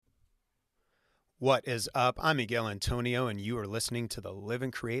What is up? I'm Miguel Antonio, and you are listening to the Live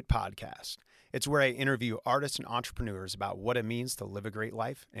and Create podcast. It's where I interview artists and entrepreneurs about what it means to live a great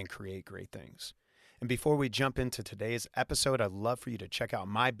life and create great things. And before we jump into today's episode, I'd love for you to check out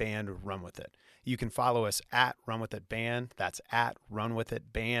my band, Run With It. You can follow us at Run With It Band. That's at Run With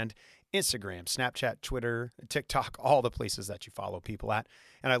It Band. Instagram, Snapchat, Twitter, TikTok, all the places that you follow people at.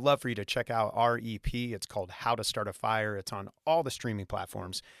 And I'd love for you to check out our EP. It's called How to Start a Fire. It's on all the streaming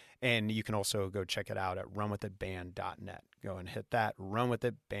platforms. And you can also go check it out at runwithitband.net. Go and hit that,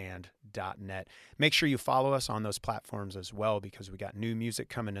 runwithitband.net. Make sure you follow us on those platforms as well, because we got new music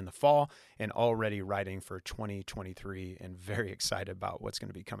coming in the fall and already writing for 2023 and very excited about what's going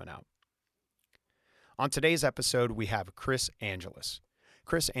to be coming out. On today's episode, we have Chris Angelus.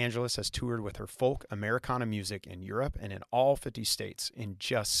 Chris Angelus has toured with her folk Americana music in Europe and in all 50 states in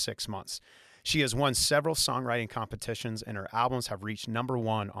just 6 months. She has won several songwriting competitions, and her albums have reached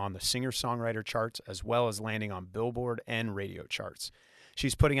 #1 on the singer-songwriter charts, as well as landing on Billboard and radio charts.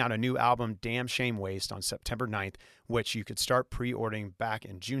 She's putting out a new album, Damn Shame Waste, on September 9th, which you could start pre-ordering back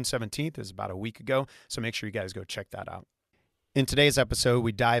in June 17th, is about a week ago, so make sure you guys go check that out. In today's episode,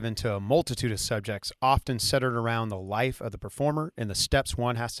 we dive into a multitude of subjects, often centered around the life of the performer and the steps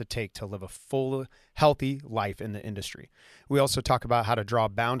one has to take to live a full, healthy life in the industry. We also talk about how to draw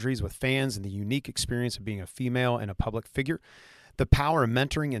boundaries with fans and the unique experience of being a female and a public figure. The power of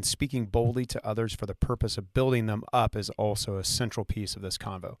mentoring and speaking boldly to others for the purpose of building them up is also a central piece of this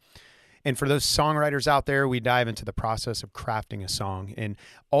convo. And for those songwriters out there, we dive into the process of crafting a song. And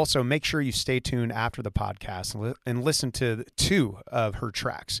also make sure you stay tuned after the podcast and listen to 2 of her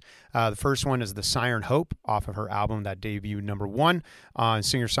tracks. The first one is The Siren Hope off of her album that debuted #1 on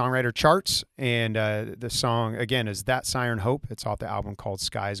singer-songwriter charts. And the song, again, is That Siren Hope. It's off the album called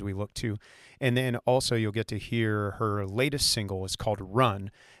Skies We Look To. And then also you'll get to hear her latest single. It's called Run,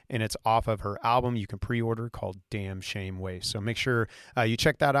 and it's off of her album you can pre-order called Damn Shame Waste. So make sure you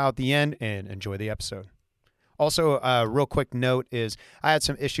check that out at the end and enjoy the episode. Also, a real quick note is I had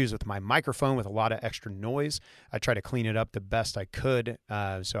some issues with my microphone with a lot of extra noise. I tried to clean it up the best I could,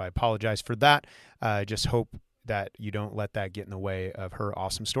 so I apologize for that. Just hope that you don't let that get in the way of her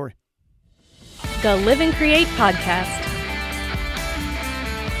awesome story. The Live and Create podcast.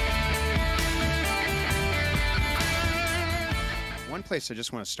 One place I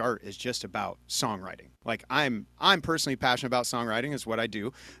just want to start is just about songwriting. Like I'm personally passionate about songwriting, is what I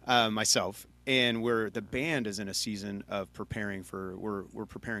do myself. And the band is in a season of preparing we're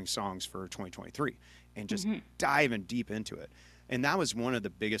preparing songs for 2023 and just diving deep into it. And that was one of the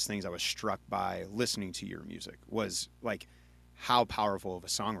biggest things I was struck by listening to your music, was like how powerful of a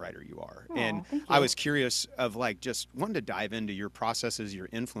songwriter you are. Aw, and thank you. I was curious of like just wanting to dive into your processes, your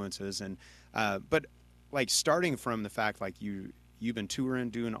influences, and but like starting from the fact like you've been touring,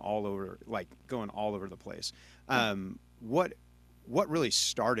 doing all over, like going all over the place. What really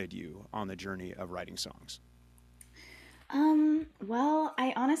started you on the journey of writing songs? Well,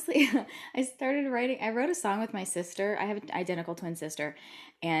 I honestly, I wrote a song with my sister. I have an identical twin sister,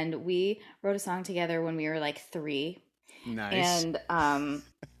 and we wrote a song together when we were like 3. Nice. And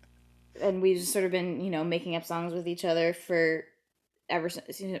we've just sort of been, making up songs with each other for ever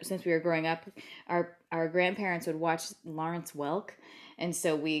since we were growing up. Our grandparents would watch Lawrence Welk, and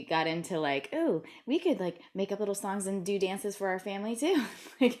so we got into like, oh, we could like make up little songs and do dances for our family too.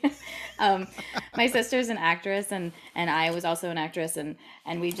 My sister's an actress, and I was also an actress, and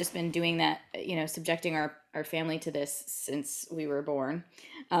we've just been doing that, subjecting our family to this since we were born.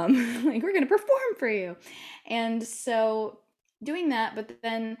 Like, we're gonna perform for you, and so doing that. But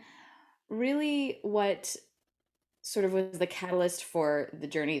then, really, what sort of was the catalyst for the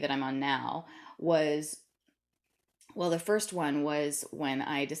journey that I'm on now was, well, the first one was when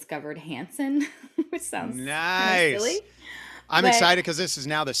I discovered Hanson, which sounds nice. kind of silly. I'm excited because this is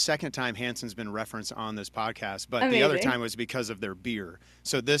now the second time Hanson's been referenced on this podcast, but Amazing. The other time was because of their beer.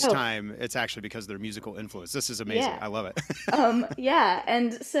 So this time it's actually because of their musical influence. This is amazing. Yeah. I love it. Yeah.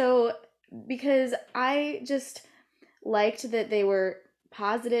 And so because I just liked that they were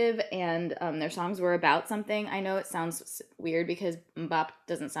positive and their songs were about something. I know it sounds weird because bop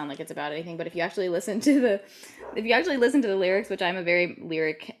doesn't sound like it's about anything, but if you actually listen to the lyrics, which I'm a very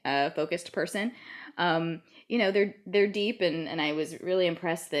lyric focused person, they're deep, and I was really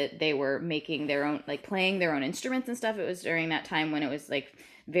impressed that they were making their own, like playing their own instruments and stuff. It was during that time when it was like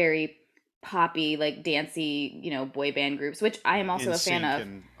very poppy, like dancey, boy band groups, which I am also a fan of.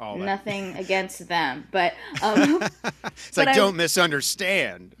 Nothing against them, but it's like, don't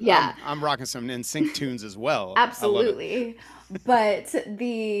misunderstand. Yeah, I'm rocking some NSYNC tunes as well. Absolutely. But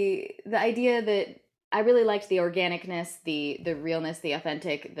the idea that I really liked the organicness, the realness, the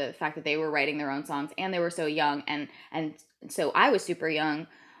authentic, the fact that they were writing their own songs and they were so young, and so I was super young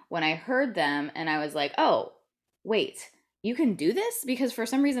when I heard them, and I was like, "Oh, wait. You can do this?" Because for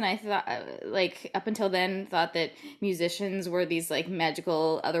some reason I thought, like, up until then, thought that musicians were these like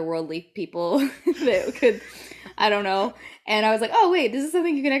magical otherworldly people that could, I don't know. And I was like, "Oh, wait, this is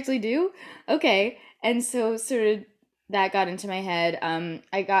something you can actually do?" Okay. And so sort of that got into my head.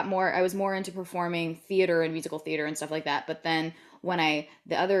 I was more into performing theater and musical theater and stuff like that. But then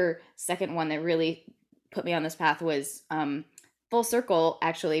the other second one that really put me on this path was full circle.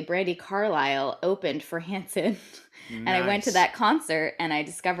 Actually, Brandy Carlisle opened for Hanson, and I went to Nice. that concert and I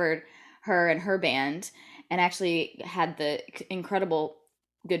discovered her and her band, and actually had the incredible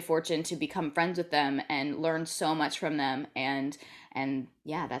good fortune to become friends with them and learn so much from them. And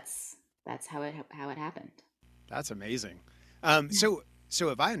yeah, that's how it happened. That's amazing. So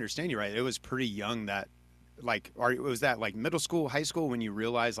if I understand you right, it was pretty young that, like, was that like middle school, high school when you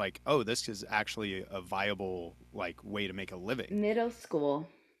realized like, oh, this is actually a viable like way to make a living? Middle school.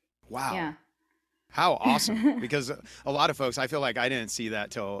 Wow. Yeah. How awesome. Because a lot of folks, I feel like I didn't see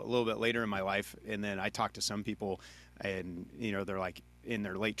that till a little bit later in my life. And then I talked to some people and, they're like in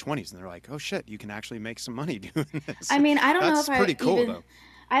their late 20s and they're like, oh shit, you can actually make some money doing this. I mean, I don't know That's if pretty cool though.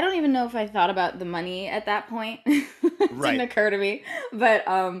 I don't even know if I thought about the money at that point. It didn't Right. occur to me. But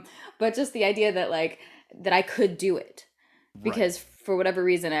just the idea that like that I could do it, Right. because for whatever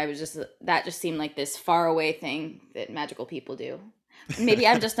reason I was just that just seemed like this far away thing that magical people do. Maybe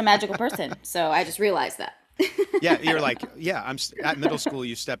I'm just a magical person, so I just realized that. Yeah. I You're don't like, yeah, at middle school,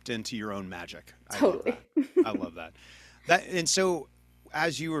 you stepped into your own magic. I love totally. that. I love that. And so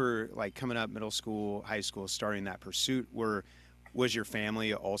as you were like coming up middle school, high school, starting that pursuit, was your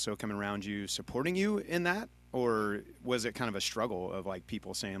family also coming around you, supporting you in that? Or was it kind of a struggle of like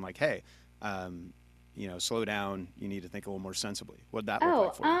people saying like, hey, slow down. You need to think a little more sensibly. What'd that look like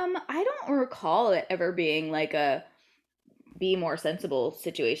Oh, for you? I don't recall it ever being like a be more sensible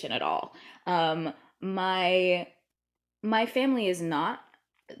situation at all. Um, my my family is not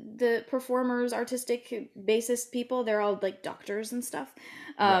the performers, artistic basis people. They're all like doctors and stuff.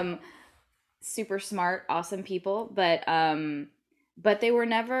 Right. Um, super smart, awesome people, but they were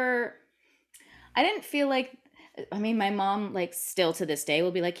never. I didn't feel like. I mean, my mom, like, still to this day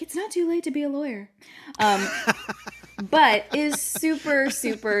will be like, "It's not too late to be a lawyer," um, but is super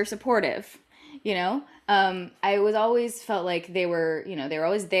super supportive. I was always felt like they were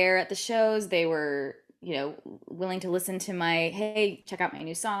always there at the shows. They were, willing to listen to my, hey, check out my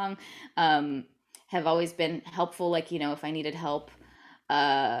new song. um have always been helpful, like, if I needed help,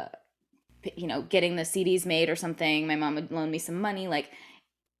 uh getting the CDs made or something, my mom would loan me some money. Like,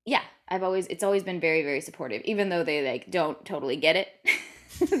 yeah, it's always been very very supportive, even though they like don't totally get it.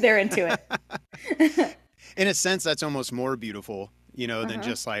 They're into it. In a sense, that's almost more beautiful, than Uh-huh.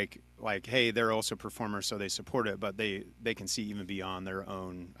 just like, hey, they're also performers, so they support it, but they can see even beyond their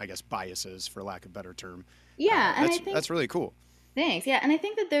own, I guess, biases, for lack of a better term. Yeah, and I That's think really cool. Thanks. Yeah, and I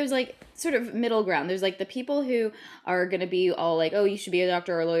think that there's like sort of middle ground. There's like the people who are going to be all like, "Oh, you should be a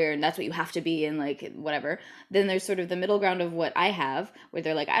doctor or a lawyer and that's what you have to be," and like whatever. Then there's sort of the middle ground of what I have, where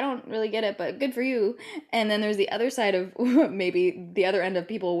they're like, "I don't really get it, but good for you." And then there's the other side of maybe the other end of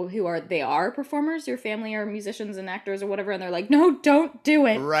people who they are performers, your family are musicians and actors or whatever, and they're like, "No, don't do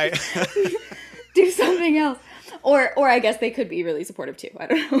it. Right. Do something else." Or I guess they could be really supportive too. I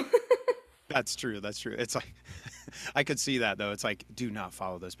don't know. That's true. That's true. It's like I could see that though. It's like, do not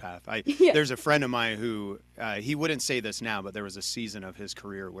follow this path. Yeah. There's a friend of mine who he wouldn't say this now, but there was a season of his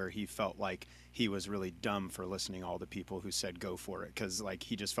career where he felt like he was really dumb for listening to all the people who said go for it, because like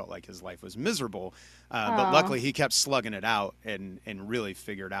he just felt like his life was miserable. But Oh, luckily, he kept slugging it out and really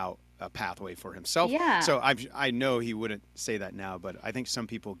figured out a pathway for himself. yeah. So I know he wouldn't say that now, but I think some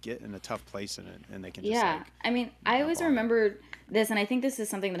people get in a tough place in it and they can just Yeah. like I mean, I not always bother. remember this, and I think this is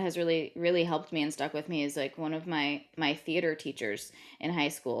something that has really, really helped me and stuck with me, is like one of my theater teachers in high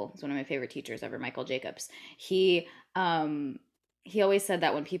school. Is one of my favorite teachers ever, Michael Jacobs. He um he always said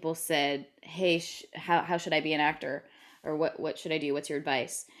that when people said, "Hey, how should I be an actor?" or what should I do? What's your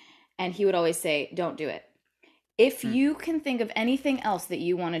advice? And he would always say, "Don't do it. If Hmm. you can think of anything else that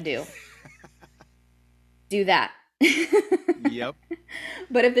you want to do that." Yep.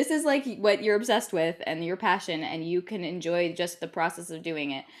 But if this is like what you're obsessed with and your passion and you can enjoy just the process of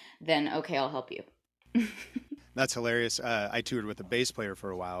doing it, then okay, I'll help you. That's hilarious. I toured with a bass player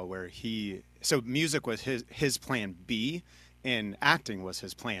for a while where so music was his plan B, and acting was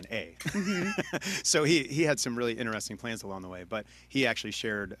his plan A. So he had some really interesting plans along the way, but he actually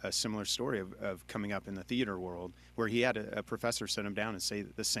shared a similar story of coming up in the theater world where he had a professor sit him down and say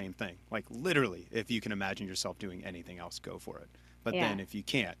the same thing. Like literally, if you can imagine yourself doing anything else, go for it. But Yeah. then if you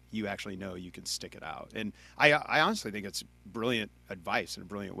can't, you actually know you can stick it out. And I honestly think it's brilliant advice and a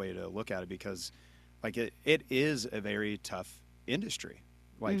brilliant way to look at it because like it is a very tough industry.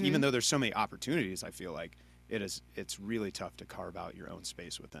 Like even though there's so many opportunities, I feel like it's really tough to carve out your own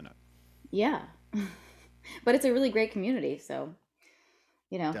space within it. Yeah. But it's a really great community, so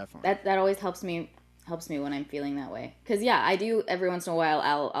Definitely. that always helps me when I'm feeling that way. Cuz yeah, I do every once in a while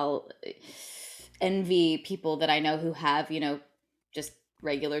I'll envy people that I know who have, just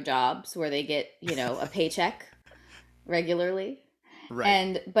regular jobs where they get, a paycheck regularly. Right.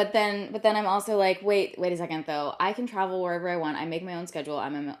 And but then I'm also like, wait a second though. I can travel wherever I want. I make my own schedule.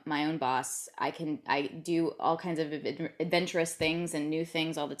 My own boss. I do all kinds of adventurous things and new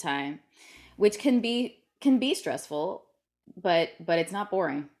things all the time, which can be stressful, but it's not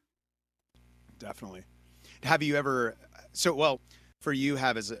boring. Definitely. Have you ever so well for you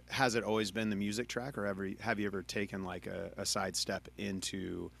has it always been the music track or have you ever taken like a side step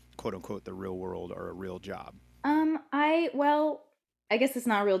into quote unquote the real world or a real job? I guess it's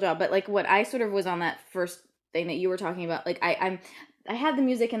not a real job, but like what I sort of was on that first thing that you were talking about, like I had the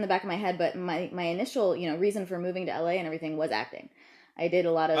music in the back of my head, but my initial, reason for moving to LA and everything was acting. I did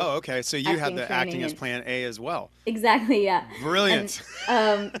a lot of Oh, okay. So you had acting the acting training as and plan A as well. exactly, yeah. And Brilliant.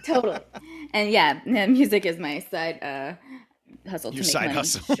 totally. And yeah, music is my side hustle to Your make side money.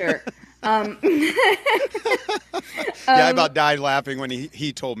 hustle. Sure. Um, Yeah, I um, about died laughing when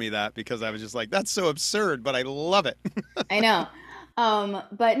he told me that because I was just like, that's so absurd, but I love it. I know.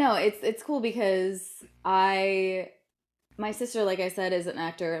 But no, it's cool because my sister, like I said, is an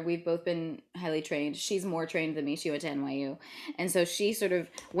actor, and we've both been highly trained. She's more trained than me. She went to NYU, and so she sort of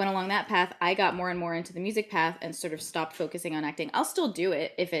went along that path. I got more and more into the music path, and sort of stopped focusing on acting. I'll still do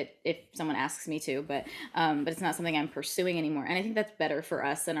it if someone asks me to, but it's not something I'm pursuing anymore. And I think that's better for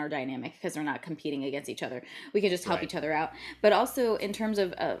us and our dynamic because we're not competing against each other. We can just help Right. each other out. But also in terms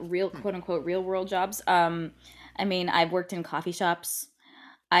of real quote unquote real world jobs, I mean, I've worked in coffee shops.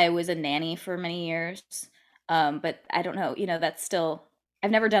 I was a nanny for many years. But I don't know, that's still,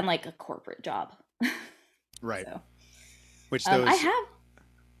 I've never done like a corporate job. Right. So, Which I those have,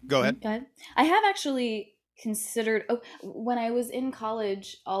 go ahead. go ahead. I have actually considered, when I was in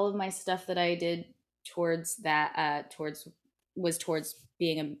college, all of my stuff that I did towards that, was towards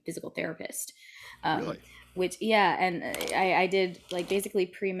being a physical therapist. Um, Really? which, yeah, and I did like basically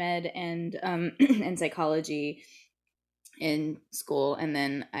pre-med and, and psychology in school, and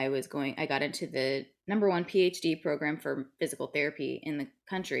then I got into the number one PhD program for physical therapy in the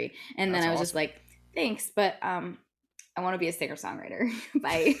country, and then That's I was just awesome. like, thanks, but I want to be a singer songwriter.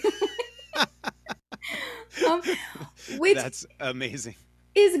 Bye. um, which That's amazing.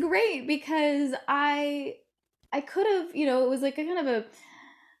 is great because I could have, it was like a kind of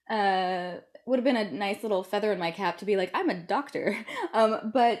a would have been a nice little feather in my cap to be like, I'm a doctor.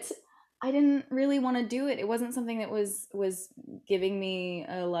 But I didn't really want to do it. It wasn't something that was giving me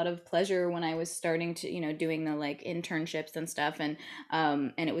a lot of pleasure when I was starting to, doing the like internships and stuff, and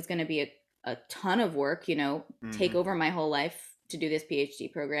it was going to be a ton of work, take Hmm. over my whole life to do this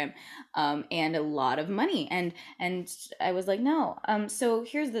PhD program, and a lot of money, and I was like, no. So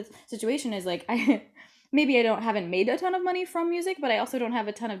here's the situation: is like maybe I haven't made a ton of money from music, but I also don't have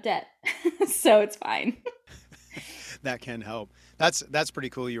a ton of debt, so it's fine. That can help. That's pretty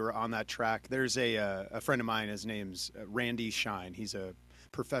cool. You were on that track. There's a friend of mine. His name's Randy Shine. He's a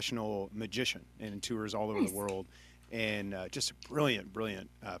professional magician and tours all over the Nice, world, and just a brilliant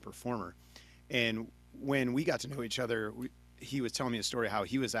performer. And when we got to know each other, he was telling me a story how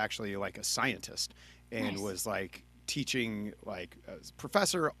he was actually like a scientist and nice. was like teaching like as a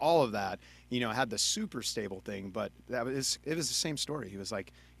professor, all of that. Had the super stable thing, but it was the same story. He was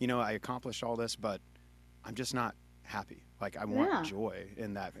like, I accomplished all this, but I'm just not happy. Like I want Yeah, joy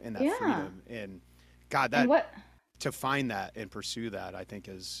in that yeah. freedom. And God, And that what to find that and pursue that, I think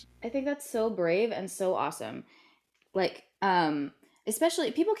is I think that's so brave and so awesome. Like,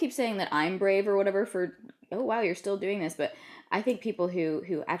 especially people keep saying that I'm brave or whatever for, oh wow, you're still doing this, but I think people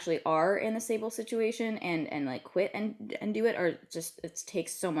who actually are in a stable situation and like quit and do it are just, it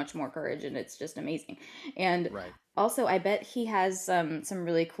takes so much more courage, and it's just amazing. And right. also, I bet he has some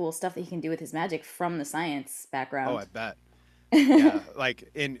really cool stuff that he can do with his magic from the science Oh, I background. bet.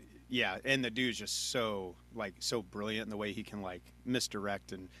 Yeah, and the dude's just so like so brilliant in the way he can like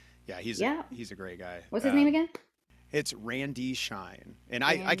misdirect and yeah, Yeah. he's a great guy. What's his name again? It's Randy Shine, and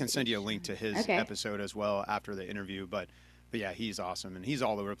I can Randy send you a link Shine. to his Okay. episode as well after the interview. But But yeah, he's awesome, and he's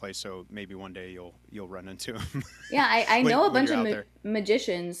all over the place. So maybe one day you'll run into him. Yeah, I know a when bunch you're of out there.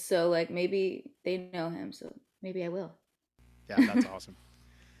 magicians, so like maybe they know him, so maybe I will. Yeah, that's awesome.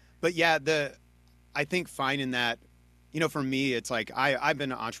 But yeah, I think finding that, for me, it's like I've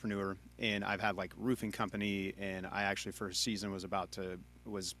been an entrepreneur and I've had like roofing company, and I actually for a season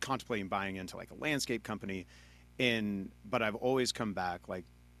was contemplating buying into like a landscape company, but I've always come back like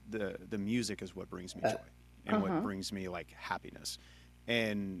the music is what brings me joy and what brings me like happiness,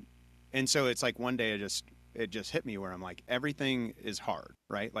 and so it's like one day it just hit me where I'm like, everything is hard,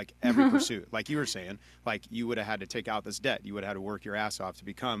 right? Like every pursuit, like you were saying, like you would have had to take out this debt. You would have had to work your ass off to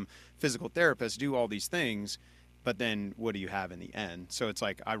become physical therapist, do all these things. But then what do you have in the end? So it's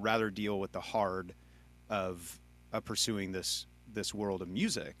like, I'd rather deal with the hard of pursuing this world of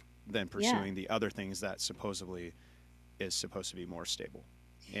music than pursuing the other things that supposedly is supposed to be more stable.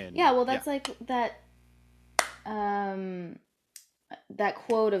 And yeah, well, that's like um that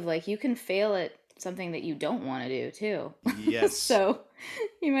quote of like, you can fail at something that you don't want to do too. Yes. So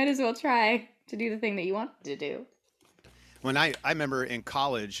you might as well try to do the thing that you want to do. When I remember in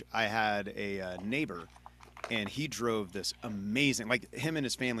college, I had a neighbor, and he drove this amazing, like him and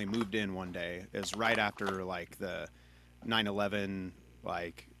his family moved in one day. It was right after like the 9/11,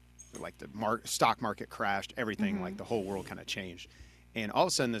 like the stock market crashed, everything, like the whole world kind of changed. And all of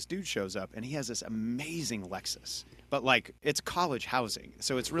a sudden this dude shows up and he has this amazing Lexus, but like it's college housing.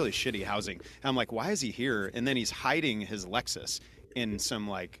 So it's really shitty housing. And I'm like, why is he here? And then he's hiding his Lexus in some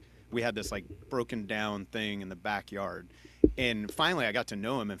like, we had this like broken down thing in the backyard. And finally I got to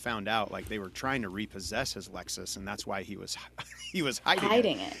know him and found out like they were trying to repossess his Lexus, and that's why he was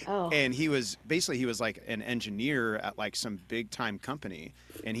hiding it. Oh. And he was like an engineer at like some big time company,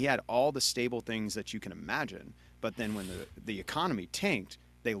 and he had all the stable things that you can imagine. But then when the economy tanked,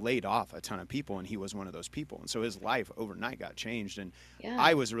 they laid off a ton of people, and he was one of those people. And so his life overnight got changed. And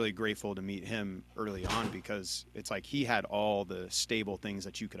I was really grateful to meet him early on, because it's like he had all the stable things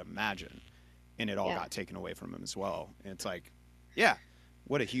that you could imagine, and it all got taken away from him as well. And it's like, yeah,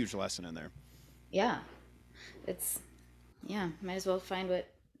 what a huge lesson in there. Yeah. Might as well find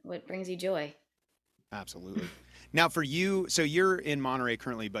what brings you joy. Absolutely. Now for you, so you're in Monterey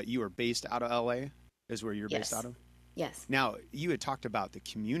currently, but you are based out of LA, is where you're based out of? Yes. Now, you had talked about the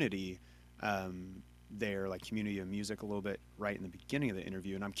community there, like community of music a little bit right in the beginning of the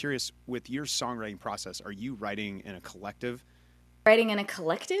interview. And I'm curious, with your songwriting process, are you writing in a collective? Writing in a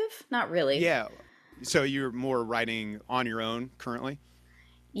collective? Not really. Yeah. So you're more writing on your own currently?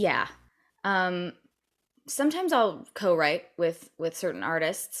 Yeah. Sometimes I'll co-write with certain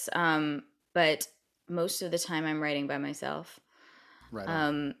artists, but most of the time I'm writing by myself.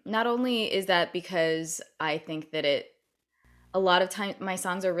 Right. Not only is that because I think that a lot of time my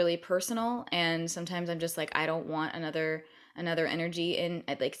songs are really personal, and sometimes I'm just like, I don't want another energy in.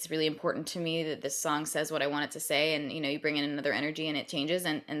 Like, it's really important to me that this song says what I want it to say, and you bring in another energy and it changes,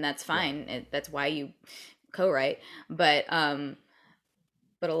 and that's fine. That's why you co-write. But a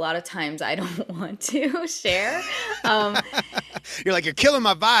lot of times I don't want to share. You're like, you're killing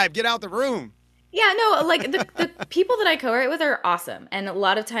my vibe. Get out the room. Yeah, no, like the people that I co-write with are awesome. And a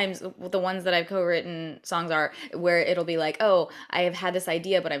lot of times the ones that I've co-written songs are where it'll be like, oh, I have had this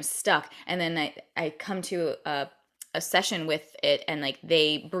idea, but I'm stuck. And then I come to a session with it, and like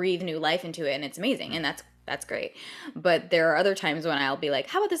they breathe new life into it, and it's amazing. And that's great. But there are other times when I'll be like,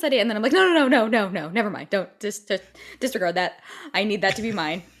 how about this idea? And then I'm like, no, never mind. Don't just disregard that. I need that to be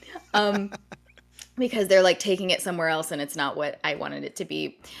mine. Because they're like taking it somewhere else, and it's not what I wanted it to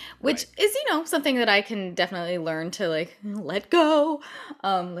be, which is, something that I can definitely learn to like let go,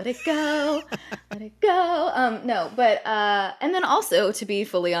 let it go, let it go. No, but, and then also, to be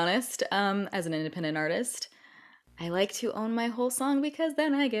fully honest, as an independent artist, I like to own my whole song, because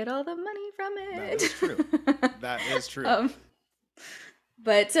then I get all the money from it. That is true. That is true.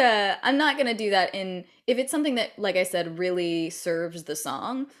 But I'm not going to do that if it's something that, like I said, really serves the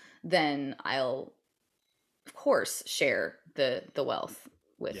song, then I'll, of course, share the wealth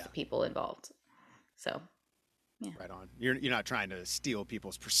with people involved. So, yeah. Right on. You're not trying to steal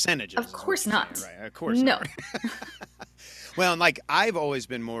people's percentages. Of course not. Saying, right? Of course not. Well, and like I've always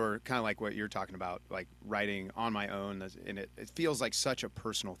been more kind of like what you're talking about, like writing on my own, and it feels like such a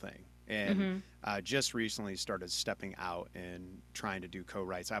personal thing. And just recently started stepping out and trying to do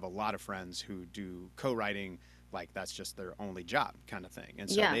co-writes. I have a lot of friends who do co-writing, like that's just their only job kind of thing. And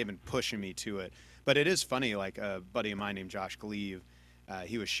so they've been pushing me to it. But it is funny, like a buddy of mine named Josh Gleave,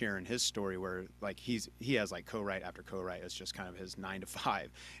 he was sharing his story where like he has like co-write after co-write. It's just kind of his 9 to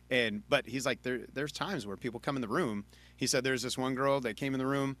 5. But he's like, there's times where people come in the room. He said there's this one girl that came in the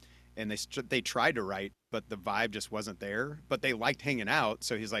room, and they tried to write, but the vibe just wasn't there. But they liked hanging out,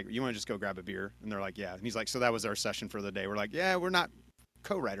 so he's like, "You want to just go grab a beer?" And they're like, "Yeah." And he's like, "So that was our session for the day." We're like, "Yeah, we're not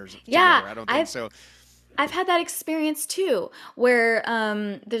co-writers Yeah, together. I don't think so." I've had that experience too, where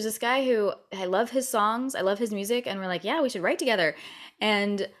there's this guy who I love his songs, I love his music, and we're like, yeah, we should write together.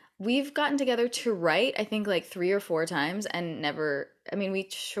 And we've gotten together to write, I think like 3 or 4 times, and never, I mean, we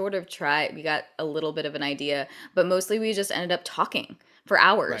sort of tried, we got a little bit of an idea, but mostly we just ended up talking for Right.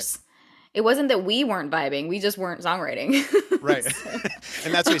 hours. It wasn't that we weren't vibing, we just weren't songwriting. Right. So,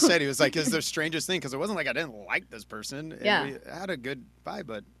 And that's what he said. He was like, "It's the strangest thing because it wasn't like I didn't like this person, and yeah, we had a good vibe,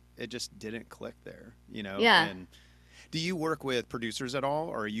 but it just didn't click there, you know." yeah. And do you work with producers at all,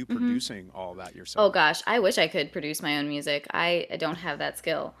 or are you hmm producing all that Oh yourself? gosh, I wish I could produce my own music. I don't have that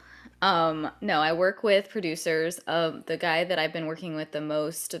skill. No, I work with producers. The guy that I've been working with the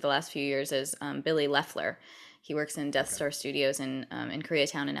most the last few years is Billy Leffler. He works in Death Okay. Star Studios in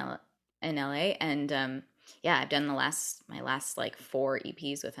Koreatown in LA, and yeah, I've done my last like 4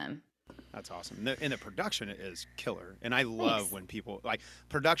 EPs with him. That's awesome. And the production is killer. And I love Thanks. when people like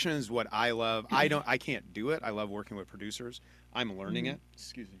production is what I love. I can't do it. I love working with producers. I'm learning hmm it.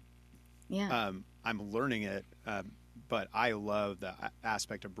 Excuse me. Yeah, I'm learning it. But I love the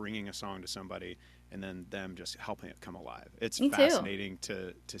aspect of bringing a song to somebody and then them just helping it come alive. It's me too. fascinating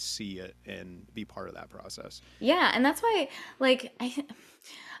to see it and be part of that process. Yeah, and that's why like I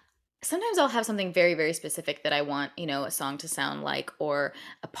sometimes I'll have something very, very specific that I want, a song to sound like or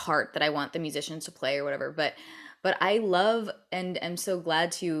a part that I want the musicians to play or whatever. But I love and am so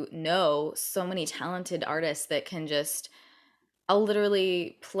glad to know so many talented artists that can just I'll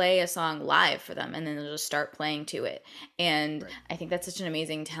literally play a song live for them and then they'll just start playing to it. And Right. I think that's such an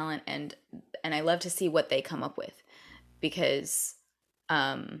amazing talent and I love to see what they come up with because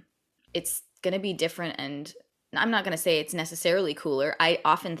um it's going to be different and I'm not going to say it's necessarily cooler. I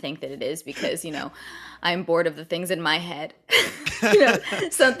often think that it is because, I'm bored of the things in my head.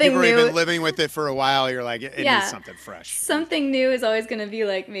 You've Something already new. been living with it for a while. You're like, it needs Yeah. something fresh. Something new is always going to be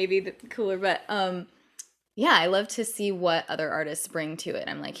like maybe cooler, but yeah, I love to see what other artists bring to it.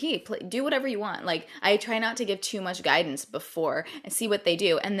 I'm like, hey, do whatever you want. Like, I try not to give too much guidance before and see what they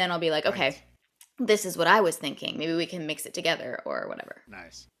do. And then I'll be like, Right. okay, this is what I was thinking. Maybe we can mix it together or whatever.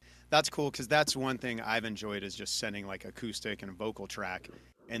 Nice. That's cool because that's one thing I've enjoyed is just sending like acoustic and a vocal track,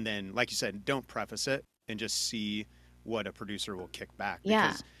 and then like you said, don't preface it and just see what a producer will kick back Yeah.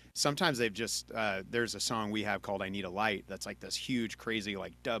 because sometimes they've just there's a song we have called "I Need a Light" that's like this huge, crazy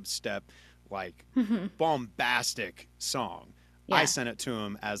like dubstep, like bombastic song. I Yeah. sent it to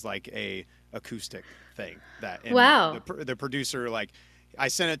him as like a acoustic thing that, and Wow. the producer like I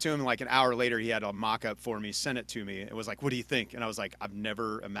sent it to him like an hour later. He had a mock up for me, sent it to me. It was like, "What do you think?" And I was like, "I've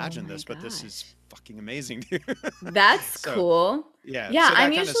never Oh imagined my this, but this is gosh. fucking amazing, dude." That's So cool. yeah, Yeah, so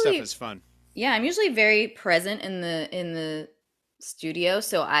I'm that kind of stuff usually is fun. yeah, I'm usually very present in the studio,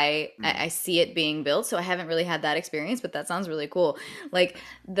 so Mm. I see it being built. So I haven't really had that experience, but that sounds really cool. Like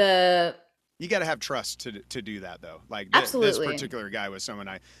the You got to have trust to do that though. Like this absolutely. particular guy was someone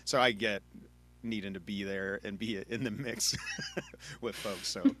I get needing to be there and be in the mix with folks.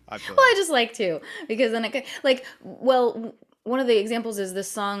 So I feel Well, I you. just like to because then like well, one of the examples is this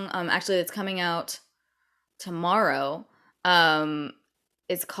song actually that's coming out tomorrow. Um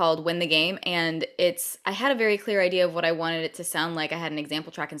it's called Win the Game and it's I had a very clear idea of what I wanted it to sound like. I had an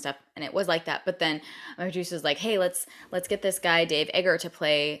example track and stuff and it was like that. But then my producer was like, "Hey, let's get this guy Dave Egger to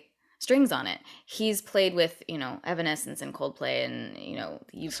play strings on it. He's played with, Evanescence and Coldplay and,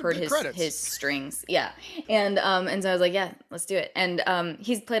 you've Some heard good his credits. strings." Yeah. And so I was like, "Yeah, let's do it." And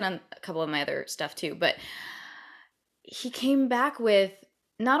he's played on a couple of my other stuff too, but he came back with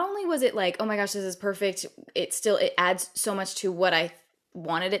not only was it like, oh my gosh, this is perfect, it adds so much to what I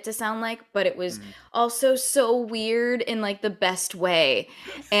wanted it to sound like, but it was Mhm. also so weird in like the best way.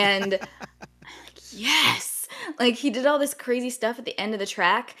 And yes, like he did all this crazy stuff at the end of the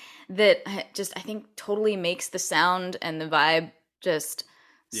track that just I think totally makes the sound and the vibe just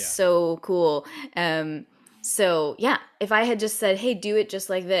Yeah, so cool. Um so yeah, if I had just said, "Hey, do it just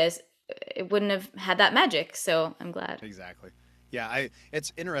like this," it wouldn't have had that magic. So I'm glad. exactly. Yeah,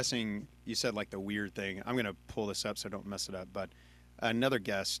 it's interesting you said like the weird thing. I'm going to pull this up so I don't mess it up, but another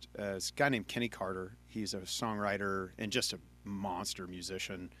guest is a guy named Kenny Carter. He's a songwriter and just a monster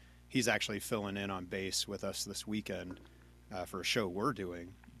musician. He's actually filling in on bass with us this weekend for a show we're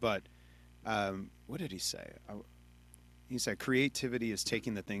doing. But what did he say? He said creativity is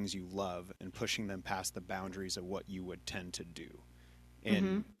taking the things you love and pushing them past the boundaries of what you would tend to do. Mm-hmm.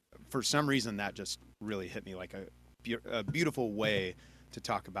 And for some reason, that just really hit me like a beautiful way to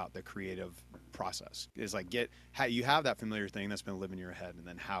talk about the creative process. Is like get how you have that familiar thing that's been living in your head, and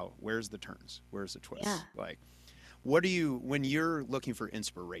then where's the turns, where's the twists? Yeah. Like, what do you when you're looking for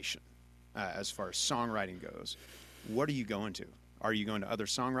inspiration, as far as songwriting goes? What are you going to? Are you going to other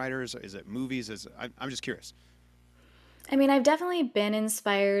songwriters? Is it movies? I'm just curious. I mean, I've definitely been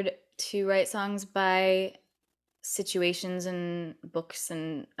inspired to write songs by situations and books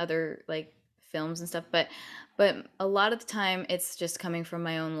and other like films and stuff, but a lot of the time it's just coming from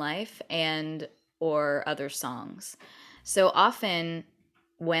my own life and or other songs. So often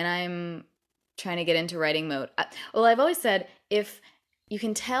when I'm trying to get into writing mode, I've always said if you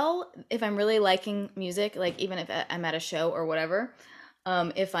can tell if I'm really liking music, like even if I'm at a show or whatever,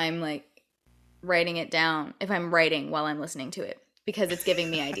 if I'm like writing it down, if I'm writing while I'm listening to it, because it's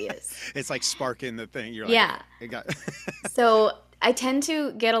giving me ideas. It's like sparking the thing. You're like, yeah. It got So I tend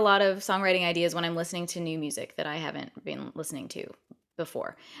to get a lot of songwriting ideas when I'm listening to new music that I haven't been listening to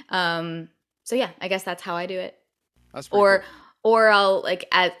before. So yeah, I guess that's how I do it. That's pretty cool. Or I'll like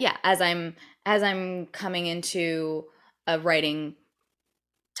as I'm coming into a writing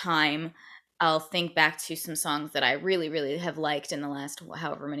time, I'll think back to some songs that I really, really have liked in the last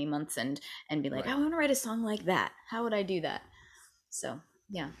however many months and be like, Right. I want to write a song like that. How would I do that? So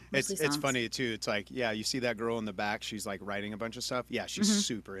yeah, mostly It's songs. funny too. It's like, yeah, you see that girl in the back. She's like writing a bunch of stuff. Yeah, she's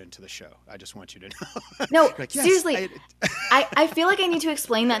super into the show. I just want you to know. No, Like, yes, seriously. I feel like I need to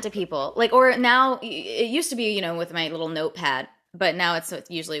explain that to people. Like, or now it used to be, with my little notepad, but now it's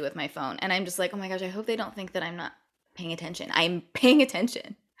usually with my phone. And I'm just like, oh my gosh, I hope they don't think that I'm not paying attention. I'm paying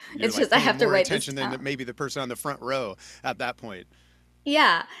attention. You're It's like just I paying have to more write attention this than down. maybe the person on the front row at that point.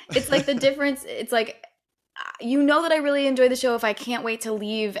 Yeah, it's like the difference. It's like, that I really enjoy the show if I can't wait to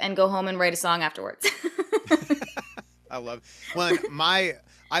leave and go home and write a song afterwards. I love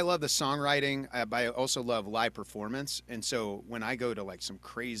I love the songwriting, but I also love live performance. And so when I go to like some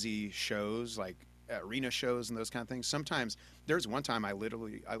crazy shows, like arena shows and those kind of things, sometimes there's one time I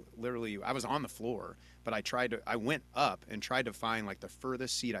literally I was on the floor, but I went up and tried to find like the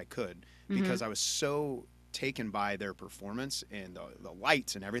furthest seat I could because I was so taken by their performance and the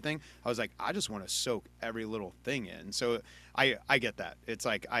lights and everything. I was like, I just want to soak every little thing in. So I get that. It's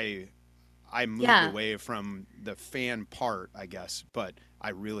like I moved away from the fan part, I guess, but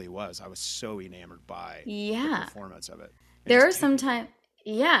I was so enamored by the performance of it. There are some times,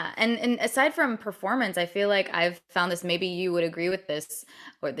 and aside from performance, I feel like I've found this, maybe you would agree with this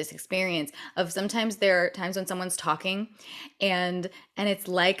or this experience of sometimes there are times when someone's talking and it's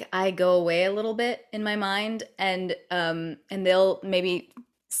like I go away a little bit in my mind and they'll maybe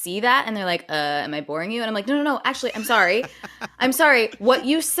see that and they're like, am I boring you? And I'm like, no, actually, I'm sorry. I'm sorry. What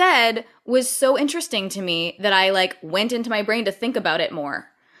you said was so interesting to me that I like went into my brain to think about it more.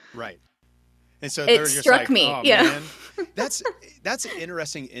 Right. And so It they're just struck like, me, oh yeah. man. That's an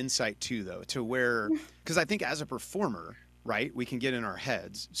interesting insight too, though, to where, because I think as a performer, right, we can get in our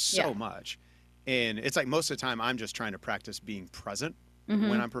heads so much. And it's like most of the time I'm just trying to practice being present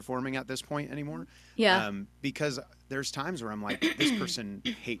when I'm performing at this point anymore. Yeah. Because there's times where I'm like, this person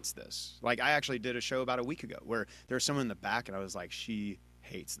hates this. Like I actually did a show about a week ago where there's someone in the back and I was like, she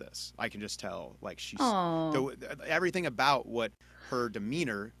hates this. I can just tell, like she's everything about what her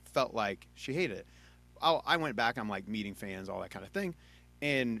demeanor felt like she hated it. I went back, I'm like meeting fans, all that kind of thing.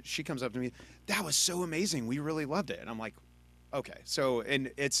 And she comes up to me, that was so amazing. We really loved it. And I'm like, okay. So,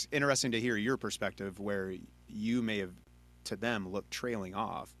 and it's interesting to hear your perspective where you may have to them looked trailing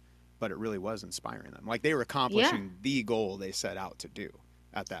off, but it really was inspiring them. Like they were accomplishing the goal they set out to do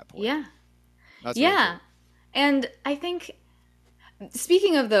at that point. Yeah. That's really cool. And I think,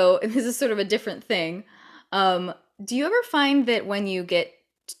 speaking of though, this is sort of a different thing. Do you ever find that when you get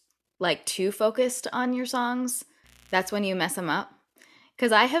like too focused on your songs, that's when you mess them up?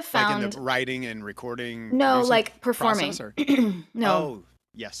 Because I have found like in the writing and recording. No, like performing. No. Oh,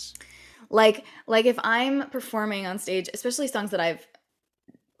 yes. Like if I'm performing on stage, especially songs that I've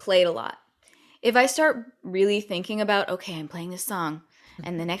played a lot, if I start really thinking about, okay, I'm playing this song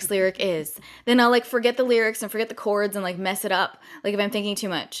and the next lyric is, then I'll like forget the lyrics and forget the chords and like mess it up. Like if I'm thinking too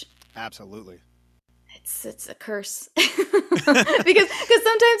much. Absolutely. It's a curse. because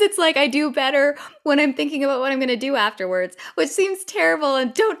sometimes it's like I do better when I'm thinking about what I'm going to do afterwards, which seems terrible.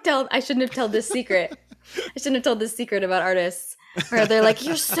 And I shouldn't have told this secret. I shouldn't have told this secret about artists where they're like,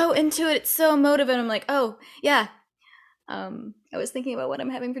 you're so into it. It's so emotive. And I'm like, oh yeah. I was thinking about what I'm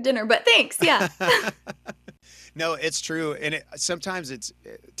having for dinner, but thanks. Yeah. No, it's true. And sometimes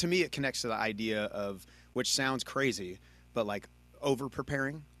to me, it connects to the idea of, which sounds crazy, but like over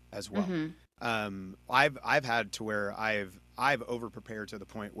preparing as well. Mm-hmm. I've had to where I've I've over prepared to the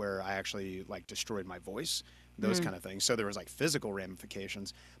point where I actually like destroyed my voice, those kind of things. So there was like physical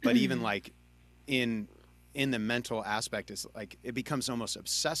ramifications, but even like in the mental aspect is like it becomes almost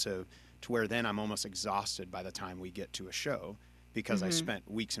obsessive to where then I'm almost exhausted by the time we get to a show because I spent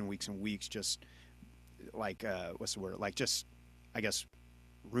weeks and weeks and weeks just like what's the word? Like just I guess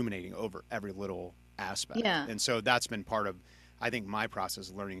ruminating over every little aspect. Yeah. And so that's been part of I think my process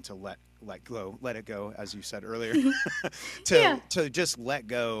is learning to let it go, as you said earlier, to just let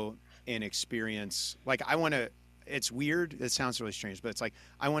go and experience. Like I want to. It's weird. It sounds really strange, but it's like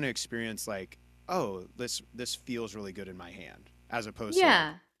I want to experience like, oh, this feels really good in my hand, as opposed to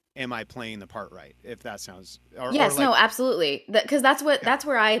like, am I playing the part right? If that sounds yes, or like, no, absolutely. Because that's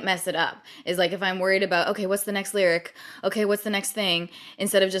where I mess it up. Is like if I'm worried about, okay, what's the next lyric? Okay, what's the next thing?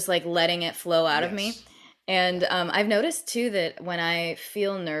 Instead of just like letting it flow out of me. And I've noticed too that when I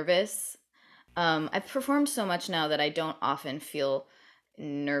feel nervous, I've performed so much now that I don't often feel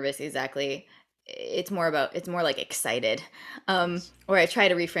nervous exactly. It's more like excited, or I try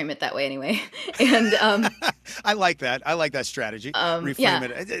to reframe it that way anyway. And I like that. I like that strategy. Reframe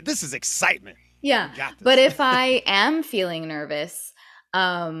it. This is excitement. Yeah. You got this. But if I am feeling nervous,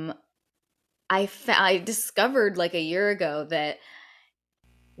 I discovered like a year ago that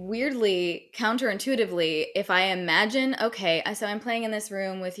weirdly, counterintuitively, if I imagine, okay, so I'm playing in this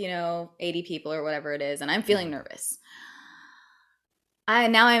room with, 80 people or whatever it is, and I'm feeling nervous.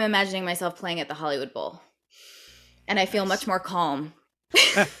 I'm imagining myself playing at the Hollywood Bowl. And I feel much more calm.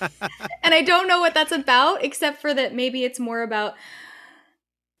 And I don't know what that's about, except for that maybe it's more about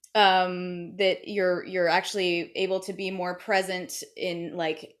that you're actually able to be more present in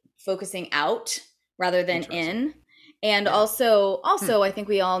like focusing out rather than in. And also I think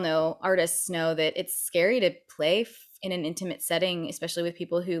we all know, artists know, that it's scary to play in an intimate setting, especially with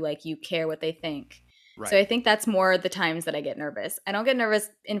people who like you care what they think. Right. So I think that's more the times that I get nervous. I don't get nervous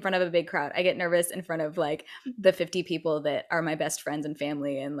in front of a big crowd. I get nervous in front of like the 50 people that are my best friends and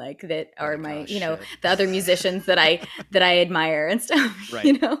family, and like that are the other musicians that I admire and stuff.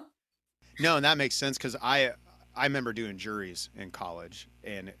 Right. No, and that makes sense because I remember doing juries in college,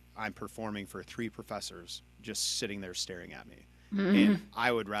 and I'm performing for 3 professors just sitting there staring at me. And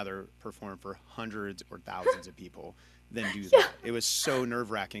I would rather perform for hundreds or thousands of people than do that. It was so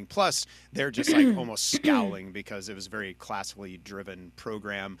nerve-wracking. Plus, they're just like almost scowling because it was a very classically driven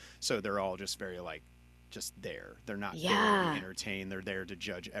program. So they're all just very like just there. They're not there to entertain. They're there to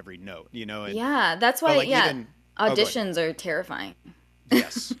judge every note, And, that's why auditions are terrifying.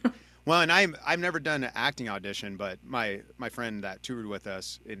 Yes. Well, and I've never done an acting audition, but my friend that toured with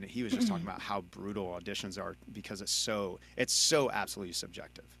us, and he was just talking about how brutal auditions are because it's so absolutely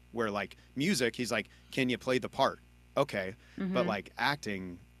subjective. Where like music, he's like, can you play the part? Okay. But like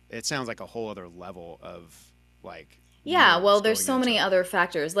acting, it sounds like a whole other level of like. Yeah, well, there's so many other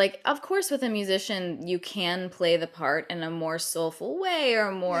factors. Like, of course, with a musician, you can play the part in a more soulful way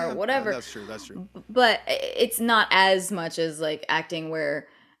or more whatever. That's true. But it's not as much as like acting where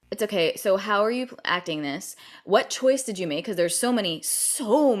it's okay. So how are you acting this? What choice did you make? Because there's so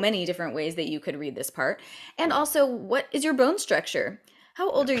many different ways that you could read this part. And also, what is your bone structure? How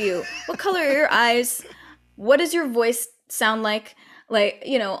old are you? What color are your eyes? What does your voice sound like? Like,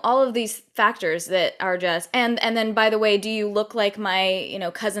 all of these factors that are just, and then, by the way, do you look like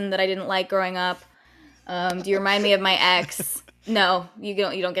my, cousin that I didn't like growing up? Do you remind me of my ex? No, you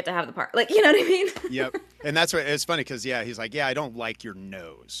don't get to have the part. Like, you know what I mean? Yep. And that's what, it's funny because, he's like, I don't like your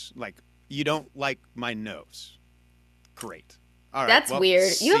nose. Like, you don't like my nose. Great. All right. That's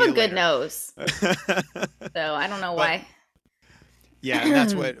weird. You have a good nose. So I don't know why. Yeah, and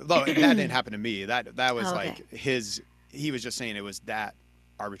that's what, that didn't happen to me. That was like he was just saying it was that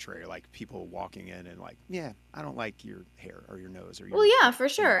arbitrary, like people walking in and like, I don't like your hair or your nose or your. Well, yeah, for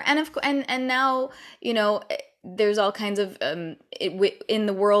sure. And now, there's all kinds of in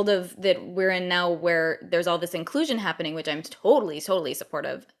the world of that we're in now, where there's all this inclusion happening, which I'm totally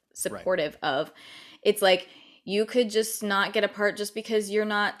supportive of. It's like you could just not get a part just because you're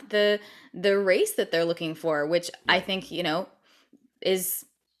not the race that they're looking for, which I think is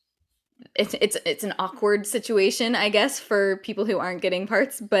it's an awkward situation, I guess, for people who aren't getting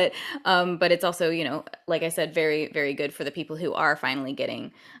parts, but it's also, like I said, very, very good for the people who are finally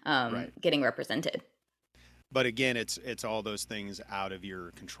getting represented. But again, it's all those things out of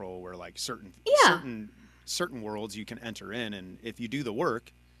your control, where like certain worlds you can enter in, and if you do the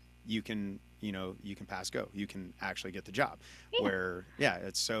work, you can pass go. You can actually get the job. Where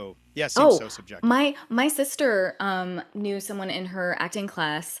it's so seems so subjective. My sister knew someone in her acting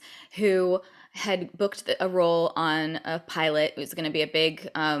class who had booked a role on a pilot. It was going to be a big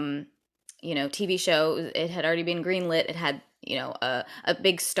TV show. It had already been greenlit. It had, a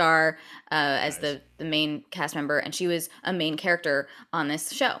big star as the main cast member, and she was a main character on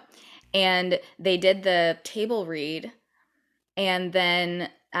this show. And they did the table read, and then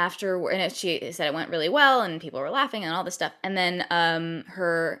she said it went really well, and people were laughing and all this stuff. And then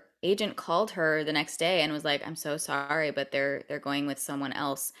her agent called her the next day and was like, "I'm so sorry, but they're going with someone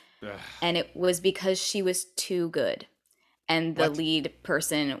else." Ugh. And it was because she was too good, and the lead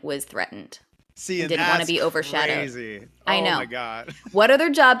person was threatened. See, and didn't want to be overshadowed. Crazy. I know. Oh my God. What other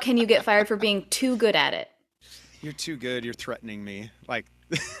job can you get fired for being too good at it? You're too good. You're threatening me. Like,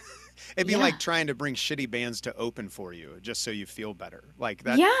 it'd be like trying to bring shitty bands to open for you just so you feel better. Like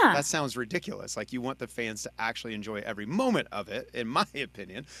that. Yeah. That sounds ridiculous. Like, you want the fans to actually enjoy every moment of it, in my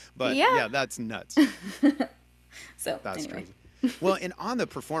opinion. But yeah that's nuts. So that's anyway. crazy. Well, and on the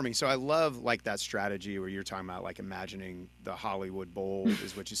performing, so I love like that strategy where you're talking about like imagining the Hollywood Bowl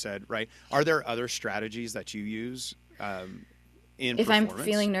is what you said, right? Are there other strategies that you use in if performance? I'm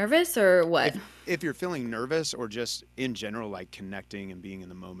feeling nervous or what? If you're feeling nervous or just in general, like connecting and being in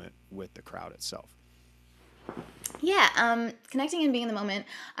the moment with the crowd itself. Yeah, connecting and being in the moment,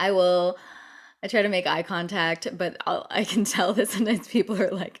 I try to make eye contact, but I can tell that sometimes people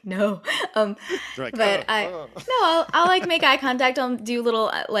are like, no. Like, but I'll like make eye contact. I'll do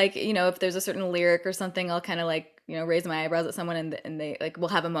little, like, if there's a certain lyric or something, I'll kind of like, raise my eyebrows at someone and they like, we'll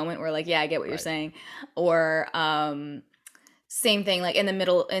have a moment where like, yeah, I get what you're saying. Or same thing, like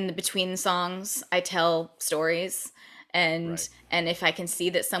in between songs, I tell stories. And if I can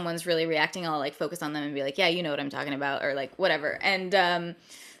see that someone's really reacting, I'll like focus on them and be like, yeah, you know what I'm talking about, or like whatever. And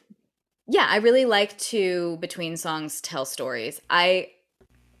yeah, I really like to, between songs, tell stories. I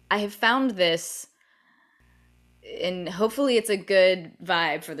have found this, and hopefully it's a good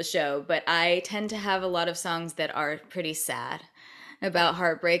vibe for the show, but I tend to have a lot of songs that are pretty sad about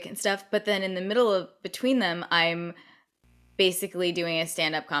heartbreak and stuff. But then in the middle of between them, I'm basically doing a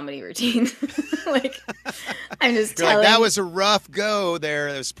stand-up comedy routine. Like, I'm just telling. Like, that was a rough go there.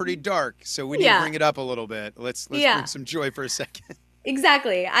 It was pretty dark. So we need to bring it up a little bit. Let's bring some joy for a second.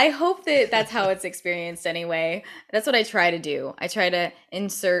 Exactly. I hope that that's how it's experienced anyway. That's what I try to do. I try to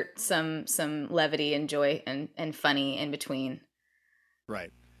insert some levity and joy and funny in between. Right.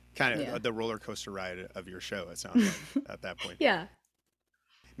 Kind of the roller coaster ride of your show, it sounds like, at that point. Yeah.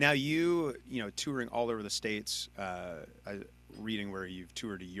 Now you touring all over the States, reading where you've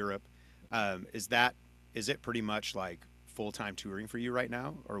toured to Europe. Is it pretty much like full-time touring for you right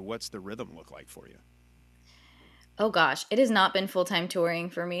now? Or what's the rhythm look like for you? Oh gosh, it has not been full-time touring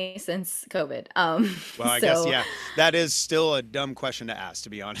for me since COVID. Well, I guess, yeah, that is still a dumb question to ask, to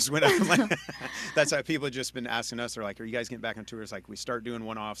be honest. When I'm like, that's how people have just been asking us. They're like, are you guys getting back on tours? Like, we start doing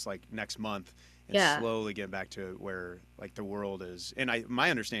one-offs like next month and slowly get back to where like the world is. And my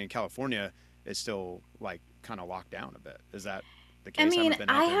understanding, California is still like kind of locked down a bit. Is that the case? I mean,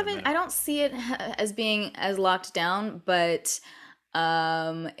 I don't see it as being as locked down, but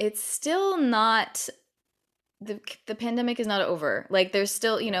it's still not. The pandemic is not over. Like, there's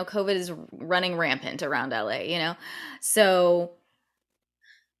still, COVID is running rampant around LA, so,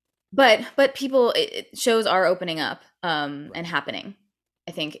 but people, shows are opening up, and happening.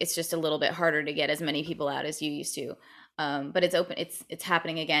 I think it's just a little bit harder to get as many people out as you used to. But it's open, it's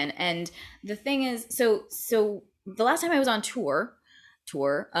happening again. And the thing is, so the last time I was on tour,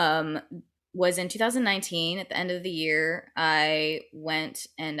 was in 2019. At the end of the year, I went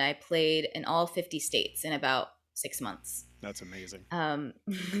and I played in all 50 states in about 6 months. That's amazing.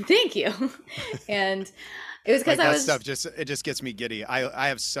 Thank you. And it was because that stuff just gets me giddy. I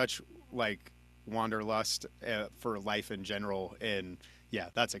have such like wanderlust for life in general, and yeah,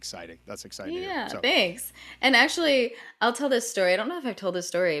 that's exciting. That's exciting. Yeah, thanks. And actually, I'll tell this story. I don't know if I've told this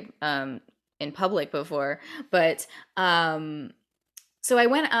story in public before, but so I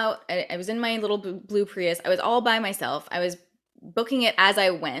went out, I was in my little blue Prius. I was all by myself. I was booking it as I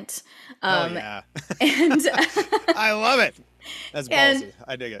went. Yeah. And I love it. That's ballsy.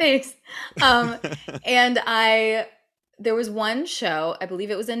 I dig it. Thanks. And there was one show, I believe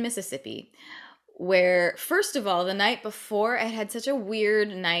it was in Mississippi, where first of all, the night before, I had such a weird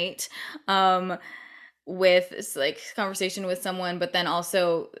night with this like conversation with someone, but then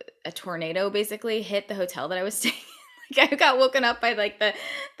also a tornado basically hit the hotel that I was staying in. I got woken up by like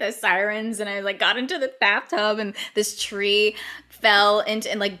the sirens, and I like got into the bathtub, and this tree fell into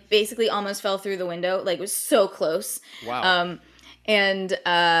and like basically almost fell through the window. Like, it was so close. Wow. And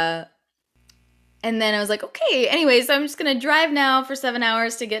then I was like, okay, anyway, so I'm just gonna drive now for 7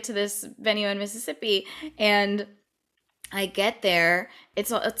 hours to get to this venue in Mississippi. And I get there,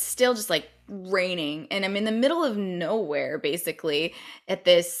 it's still just like raining, and I'm in the middle of nowhere basically at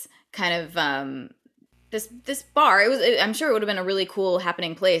this kind of this bar. I'm sure it would have been a really cool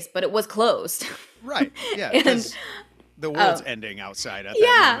happening place, but it was closed. Right. Yeah. And- Because the world's ending outside at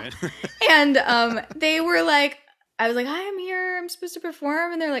that moment. And they were like, I was like, hi, I'm here. I'm supposed to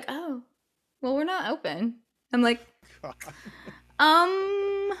perform. And they're like, oh, well, we're not open. I'm like,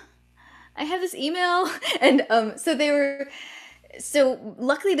 I have this email. And so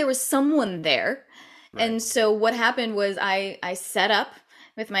luckily there was someone there. Right. And so what happened was I set up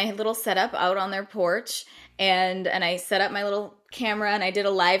with my little setup out on their porch, and I set up my little camera, and I did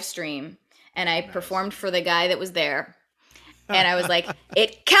a live stream, and I performed for the guy that was there. And I was like,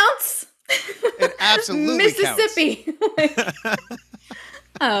 it counts. It absolutely Mississippi.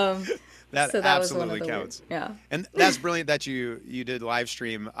 That so that absolutely was one of the counts. Yeah. And that's brilliant that you did live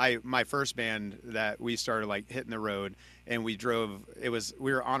stream. My first band that we started like hitting the road, and we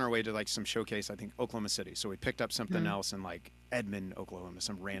were on our way to like some showcase, I think Oklahoma City. So we picked up something else in like Edmond, Oklahoma,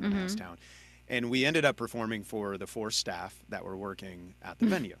 some random ass town. And we ended up performing for the 4 staff that were working at the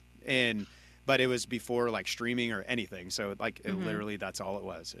venue. But it was before like streaming or anything. So like it literally, that's all it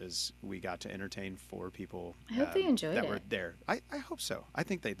was, is we got to entertain 4 people. I hope they enjoyed that it. were there. I hope so. I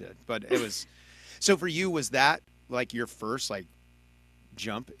think they did. But it was, so for you, was that like your first like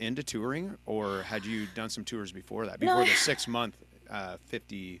jump into touring, or had you done some tours before that, before the 6-month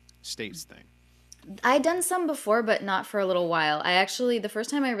 50 states thing? I'd done some before, but not for a little while. The first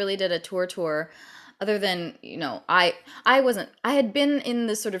time I really did a tour, other than, I had been in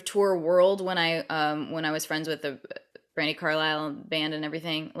the sort of tour world when I was friends with the Brandy Carlisle band and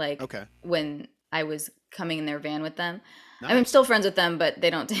everything, like when I was coming in their van with them. Nice. I'm still friends with them, but they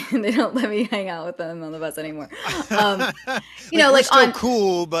don't let me hang out with them on the bus anymore. We're still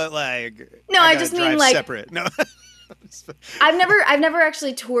cool, but like, no, I just mean like separate. No. I've never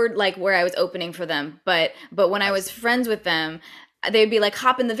actually toured like where I was opening for them, but when I was friends with them, they'd be like,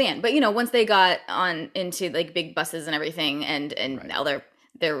 hop in the van. But once they got on into like big buses and everything, and now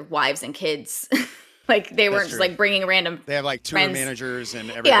their wives and kids, like they weren't just like bringing random. They have like tour friends. Managers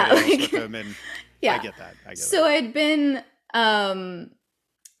and everybody else with them, and yeah, I get that. So I'd been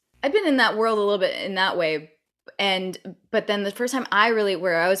in that world a little bit in that way. But then the first time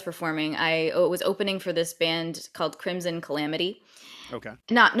where I was performing, I was opening for this band called Crimson Calamity. Okay.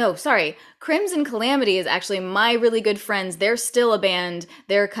 Crimson Calamity is actually my really good friends. They're still a band.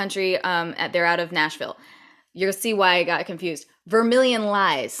 They're country. They're out of Nashville. You'll see why I got confused. Vermilion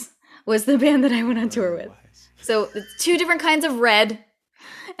Lies was the band that I went on tour with. So it's 2 different kinds of red,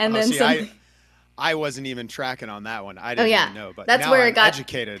 and then I wasn't even tracking on that one. I didn't even know. But that's now where I'm it got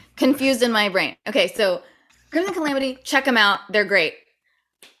educated. Confused in my brain. Okay, so Crimson Calamity, check them out. They're great.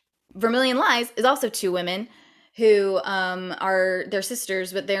 Vermilion Lies is also 2 women who are their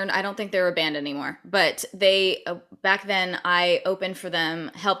sisters, but I don't think they're a band anymore. But they back then I opened for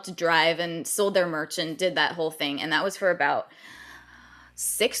them, helped drive, and sold their merch and did that whole thing, and that was for about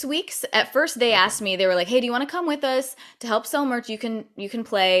 6 weeks. At first they asked me, they were like, hey, do you want to come with us to help sell merch? You can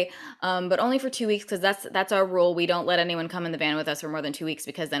play, but only for 2 weeks, because that's our rule. We don't let anyone come in the van with us for more than 2 weeks,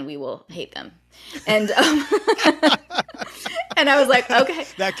 because then we will hate them. And and I was like, okay.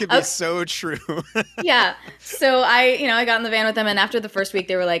 That could be so true. Yeah. So I got in the van with them, and after the first week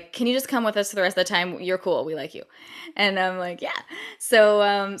they were like, can you just come with us for the rest of the time? You're cool. We like you. And I'm like, yeah. So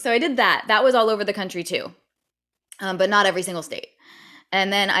I did that. That was all over the country too. But not every single state.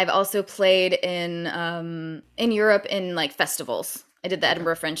 And then I've also played in Europe in like festivals. I did the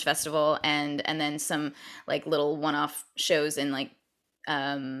Edinburgh Fringe Festival, and then some like little one-off shows in like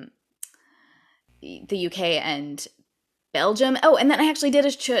the UK and Belgium. Oh, and then I actually did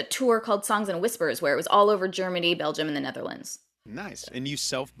a tour called Songs and Whispers, where it was all over Germany, Belgium, and the Netherlands. Nice. And you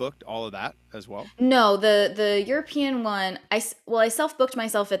self-booked all of that as well? No, the European one, I self-booked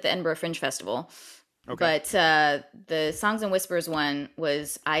myself at the Edinburgh Fringe Festival. Okay. But the Songs and Whispers one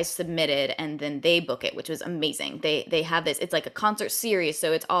was I submitted, and then they book it, which was amazing. They have this, it's like a concert series,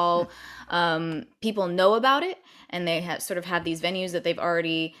 so it's all people know about it, and they have these venues that they've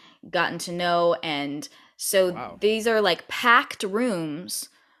already gotten to know, and so these are like packed rooms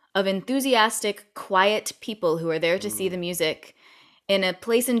of enthusiastic, quiet people who are there to see the music in a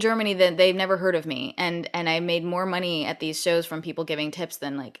place in Germany that they've never heard of me, and I made more money at these shows from people giving tips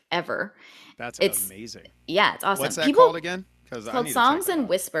than like ever. It's amazing. Yeah, it's awesome. What's that called again? It's called Songs and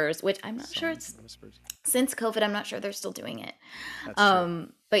Whispers, which I'm not sure it's since COVID. I'm not sure they're still doing it. That's true.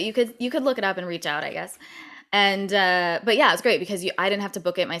 But you could look it up and reach out, I guess. And but yeah, it's great because I didn't have to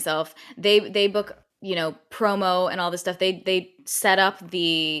book it myself. They book promo and all this stuff. They set up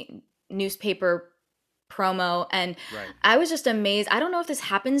the newspaper promo, and I was just amazed. I don't know if this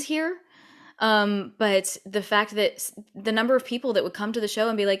happens here. But the fact that the number of people that would come to the show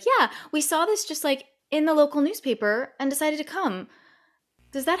and be like, yeah, we saw this just like in the local newspaper and decided to come.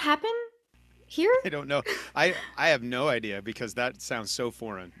 Does that happen here? I don't know. I have no idea because that sounds so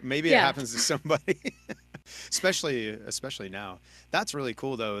foreign. Maybe it Yeah. happens to somebody, especially now. That's really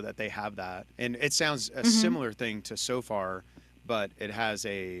cool though that they have that, and it sounds a similar thing to So Far, but it has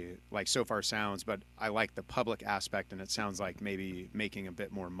a like So Far Sounds. But I like the public aspect, and it sounds like maybe making a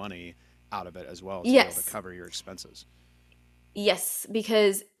bit more money out of it as well to be able Yes. to cover your expenses. Yes,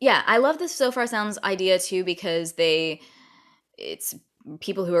 because yeah, I love the So Far Sounds idea too because it's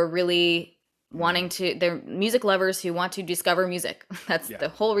people who are really wanting to, they're music lovers who want to discover music. That's Yeah. the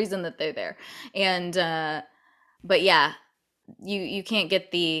whole reason that they're there. And but yeah, you can't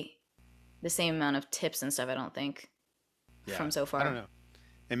get the same amount of tips and stuff, I don't think, Yeah. from So Far. I don't know.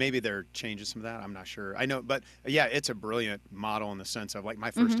 And maybe they're changing some of that. I'm not sure. I know, but yeah, it's a brilliant model in the sense of like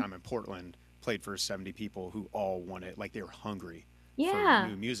my first time in Portland, played for 70 people who all wanted, like they were hungry Yeah. for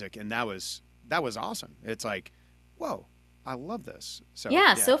new music, and that was awesome. It's like, whoa, I love this. So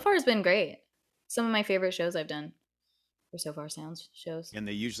Yeah, So Far has been great. Some of my favorite shows I've done for So Far Sounds shows. and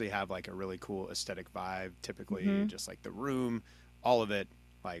they usually have like a really cool aesthetic vibe. Typically, just like the room, all of it,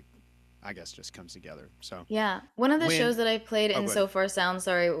 like I guess just comes together. So Yeah. One of the When- shows that I played Oh, in go So ahead. Far Sounds,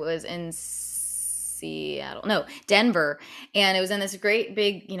 was in Seattle. No, Denver. And it was in this great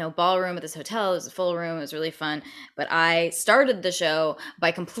big, ballroom at this hotel. It was a full room. It was really fun. But I started the show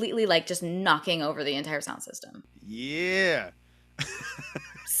by completely like just knocking over the entire sound system. yeah,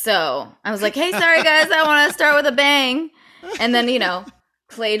 So I was like, hey, sorry guys, I want to start with a bang. And then,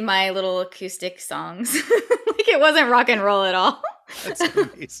 played my little acoustic songs. Like it wasn't rock and roll at all. that's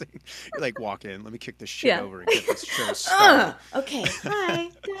amazing. You like walk in, let me kick this shit Yeah. over and get this show started. Okay. Hi.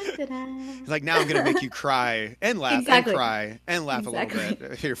 Da, da, da. Like now I'm gonna make you cry and laugh Exactly. and cry and laugh a Exactly. little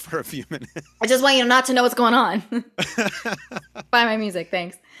bit here for a few minutes. I just want you not to know what's going on. Buy my music,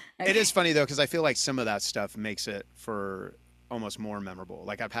 thanks. It is funny though because I feel like some of that stuff makes it for almost more memorable.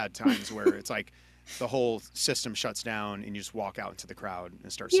 Like I've had times where it's like the whole system shuts down and you just walk out into the crowd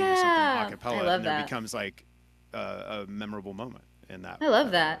and start singing Yeah, something a cappella, I love and there that. becomes like a memorable moment in that. I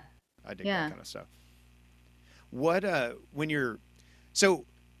love that. I dig Yeah. that kind of stuff. What when you're so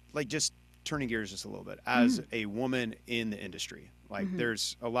like just turning gears just a little bit as Mm-hmm. a woman in the industry, like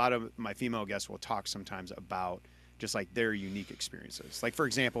there's a lot of my female guests will talk sometimes about just like their unique experiences. Like for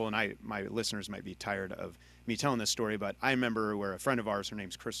example, and my listeners might be tired of me telling this story, but I remember where a friend of ours, her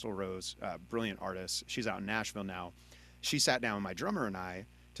name's Crystal Rose, brilliant artist. She's out in Nashville now. She sat down with my drummer and I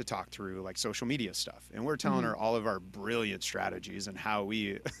to talk through like social media stuff, and we're telling her all of our brilliant strategies and how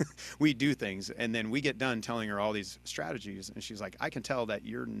we we do things, and then we get done telling her all these strategies and she's like, I can tell that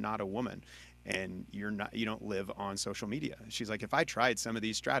you're not a woman and you don't live on social media. She's like, if I tried some of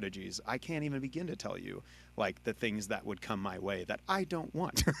these strategies, I can't even begin to tell you like the things that would come my way that I don't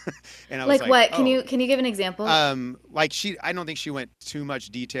want. And I was Like what? oh. Can you give an example? Like I don't think she went too much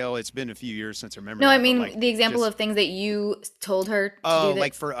detail. It's been a few years since I remember no, that, I but, mean like, the example just- of things that you told her to Oh, do.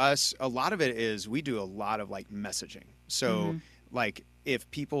 like for us, a lot of it is we do a lot of like messaging. So like if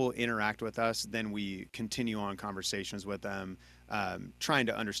people interact with us, then we continue on conversations with them, trying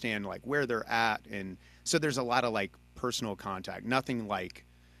to understand like where they're at. And so there's a lot of like personal contact, nothing like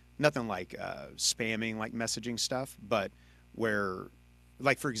spamming like messaging stuff, but where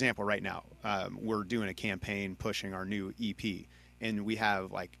like, for example, right now, we're doing a campaign pushing our new EP, and we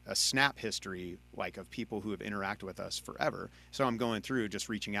have like a snap history like of people who have interacted with us forever. So I'm going through just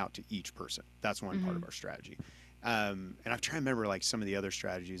reaching out to each person. That's one part of our strategy. And I'm trying to remember like some of the other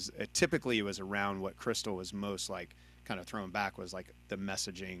strategies. Typically it was around what Crystal was most like kind of throwing back was like the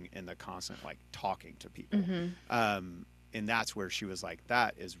messaging and the constant like talking to people. And that's where she was like,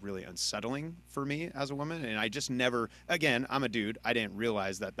 that is really unsettling for me as a woman. And I just never, again, I'm a dude. I didn't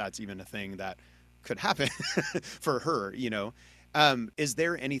realize that that's even a thing that could happen for her, you know? Is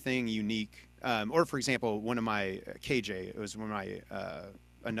there anything unique? Or for example, one of my, KJ, it was one of my,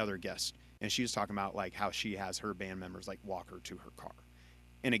 another guest, and she was talking about like how she has her band members like walk her to her car.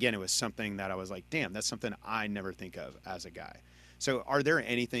 And again, it was something that I was like, damn, that's something I never think of as a guy. So are there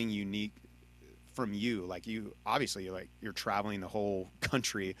anything unique from you? Like you, obviously you're traveling the whole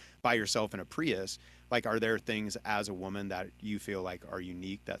country by yourself in a Prius. Like, are there things as a woman that you feel like are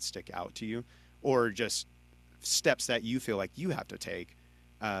unique that stick out to you, or just steps that you feel like you have to take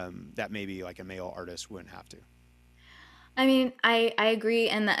that maybe like a male artist wouldn't have to? I mean, I agree,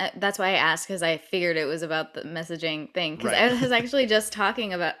 and that's why I asked, because I figured it was about the messaging thing. Because Right. I was actually just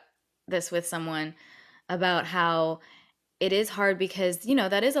talking about this with someone about how it is hard because,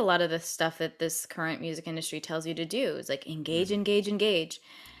 that is a lot of the stuff that this current music industry tells you to do. It's like engage, engage, engage.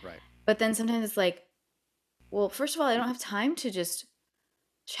 Right. But then sometimes it's like, well, first of all, I don't have time to just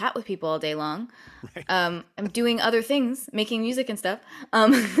chat with people all day long. Right. I'm doing other things, making music and stuff.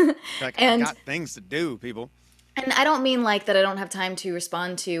 Um, Like, I and got things to do, people. and I don't mean like that I don't have time to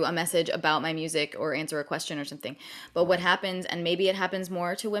respond to a message about my music or answer a question or something. But what Right. happens, and maybe it happens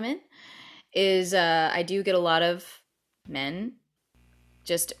more to women, is I do get a lot of men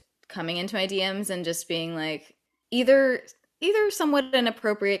just coming into my DMs and just being like either somewhat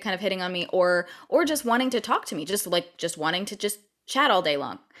inappropriate, kind of hitting on me, or just wanting to talk to me, just wanting to just chat all day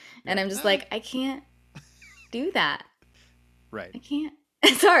long. You're And like, I'm just like, I can't do that. right. I can't.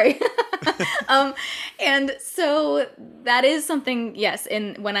 Sorry. um, and so that is something, yes,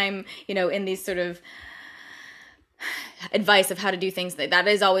 in when I'm, in these sort of advice of how to do things, that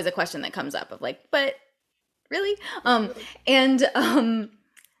is always a question that comes up of like, but really? And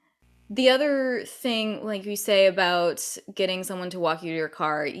the other thing, like you say about getting someone to walk you to your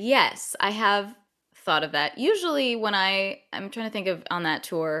car, yes, I have thought of that. Usually when I'm trying to think of on that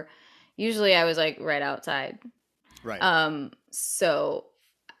tour, usually I was like right outside. Right. So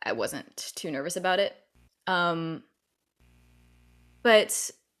I wasn't too nervous about it.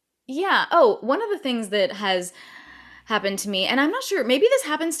 But yeah. Oh, one of the things that has happened to me, and I'm not sure, maybe this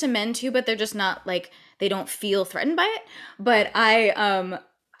happens to men too, but they're just not like, they don't feel threatened by it. But I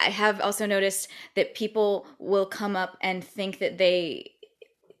have also noticed that people will come up and think that they'll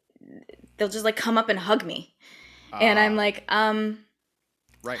just like come up and hug me. And I'm like,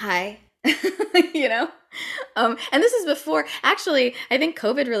 right. hi. you know? And this is before, actually, I think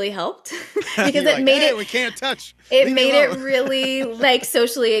COVID really helped because You're it like, made hey, it, we can't touch. it Leave me made it alone. really like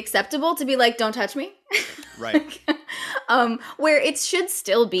socially acceptable to be like, don't touch me. Right. Where it should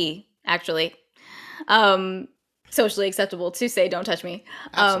still be actually, socially acceptable to say, don't touch me.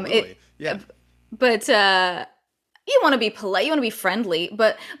 Absolutely. Yeah. But you want to be polite, you want to be friendly,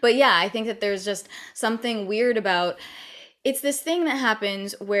 but yeah, I think that there's just something weird about, it's this thing that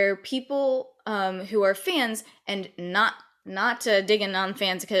happens where people who are fans, and not digging on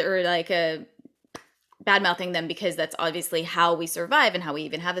fans or like bad mouthing them, because that's obviously how we survive and how we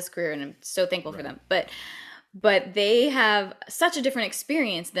even have this career, and I'm so thankful for Right. them. But they have such a different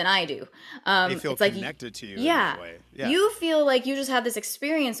experience than I do. They feel It's like, connected to you in yeah, that way. Yeah. you feel like you just had this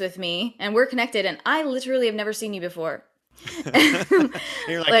experience with me, and we're connected, and I literally have never seen you before. And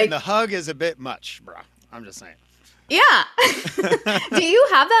you're like, Like, and the hug is a bit much, bro. I'm just saying. yeah. Do you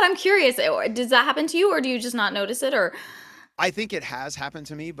have that? I'm curious. Does that happen to you, or do you just not notice it? Or I think it has happened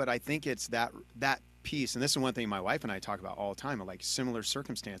to me, but I think it's that piece, and this is one thing my wife and I talk about all the time, like similar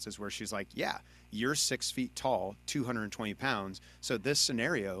circumstances where she's like, yeah, you're 6 feet tall, 220 pounds, so this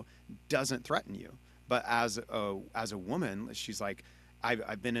scenario doesn't threaten you. But as a woman, she's like,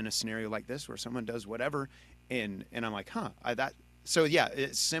 I've been in a scenario like this where someone does whatever, and I'm like, so yeah,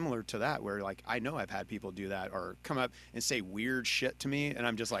 it's similar to that, where like I know I've had people do that or come up and say weird shit to me, and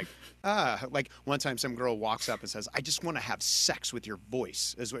I'm just like, like one time some girl walks up and says, "I just want to have sex with your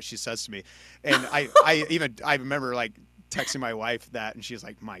voice," is what she says to me, and I remember like texting my wife that, and she's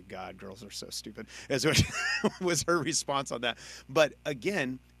like, "My God, girls are so stupid," is what was her response on that. But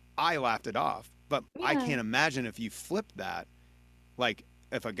again, I laughed it off. But I yeah. can't imagine if you flip that, like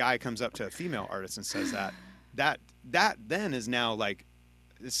if a guy comes up to a female artist and says that then is now like,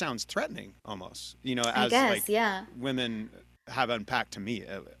 it sounds threatening almost, I as guess, like yeah. women have unpacked to me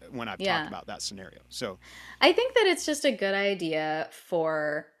when I've Yeah. talked about that scenario. So I think that it's just a good idea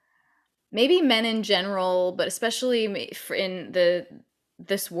for maybe men in general, but especially in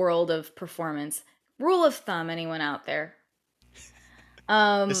this world of performance. Rule of thumb, anyone out there?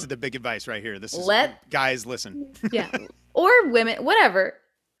 this is the big advice right here. This is, Let guys, listen. yeah, or women, whatever.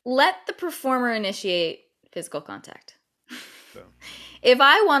 Let the performer initiate physical contact. So, If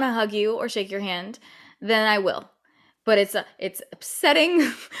I want to hug you or shake your hand, then I will. But it's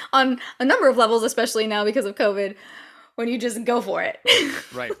upsetting on a number of levels, especially now because of COVID, when you just go for it.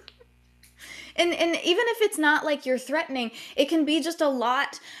 right. And even if it's not like you're threatening, it can be just a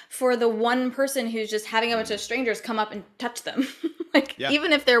lot for the one person who's just having a bunch of strangers come up and touch them. Like, Yeah.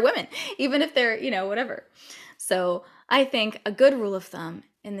 even if they're women, even if they're, whatever. So I think a good rule of thumb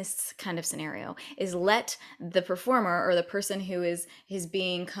in this kind of scenario is let the performer or the person who is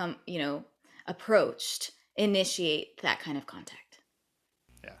being approached initiate that kind of contact.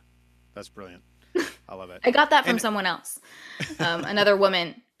 Yeah, that's brilliant. I love it. I got that from And someone else, another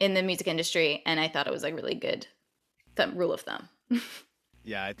woman in the music industry, and I thought it was like really good rule of thumb.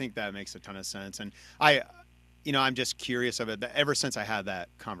 yeah, I think that makes a ton of sense. And I'm just curious of it. Ever since I had that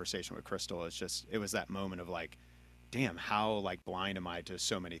conversation with Crystal, it was that moment of like, damn, how like blind am I to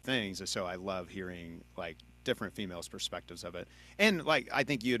so many things? And so I love hearing like different females' perspectives of it. And like I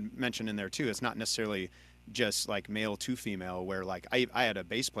think you had mentioned in there too, it's not necessarily just like male to female. Where like I had a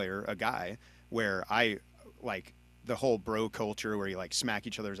bass player, a guy, where I like the whole bro culture where you like smack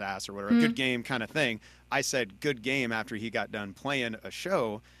each other's ass or whatever, good game kind of thing. I said good game after he got done playing a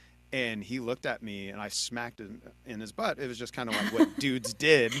show, and he looked at me and I smacked him in his butt. It was just kind of like what dudes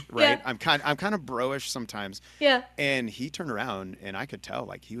did, right? Yeah. I'm kind of bro-ish sometimes. Yeah. And he turned around and I could tell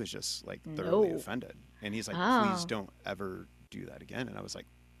like he was just like thoroughly No. offended. And he's like, please Oh. don't ever do that again. And I was like,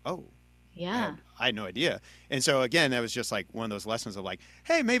 oh, Yeah. I had no idea. And so again, that was just like one of those lessons of like,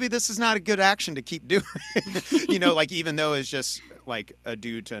 hey, maybe this is not a good action to keep doing. You know, like even though it's just like a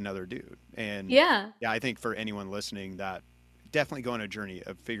dude to another dude. And Yeah. I think for anyone listening, that definitely go on a journey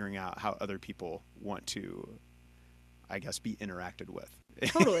of figuring out how other people want to, I guess, be interacted with.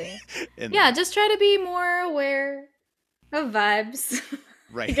 Totally. And Yeah, just try to be more aware of vibes. I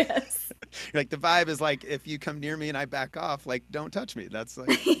right. guess. Like the vibe is like, if you come near me and I back off, like don't touch me. That's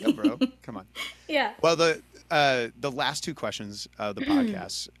like, yo, bro, come on. Yeah. Well, the last two questions of the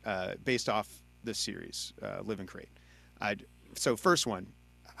podcast, based off this series, Live and Create. So first one,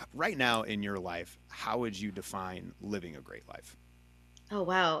 right now in your life, how would you define living a great life? Oh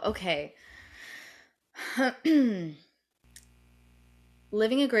wow. Okay.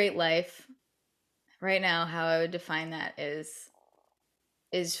 Living a great life right now, how I would define that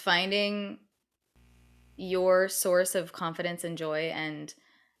is finding your source of confidence and joy and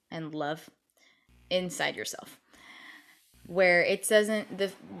love inside yourself. Where it doesn't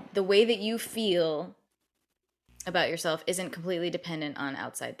the way that you feel about yourself isn't completely dependent on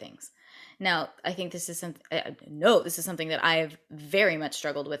outside things. Now, I think this is something this is something that I've very much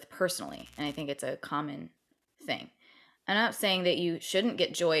struggled with personally, and I think it's a common thing. I'm not saying that you shouldn't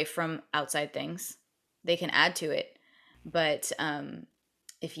get joy from outside things. They can add to it. But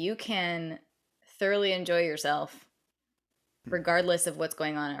if you can thoroughly enjoy yourself, regardless of what's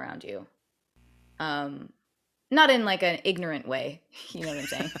going on around you, not in like an ignorant way, you know what I'm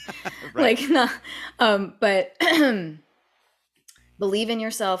saying? Right. Like, no, but believe in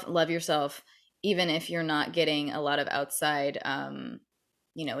yourself, love yourself, even if you're not getting a lot of outside,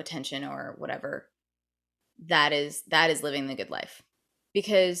 attention or whatever. That is living the good life.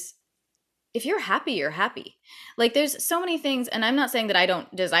 Because if you're happy, you're happy. Like there's so many things, and I'm not saying that I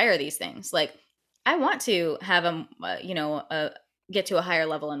don't desire these things. Like I want to have get to a higher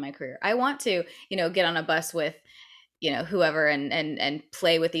level in my career. I want to, get on a bus with, whoever and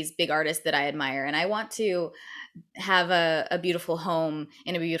play with these big artists that I admire. And I want to have a beautiful home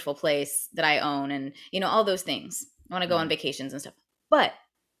in a beautiful place that I own and, all those things. I want to go on vacations and stuff. But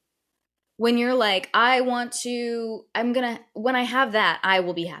when you're like, when I have that, I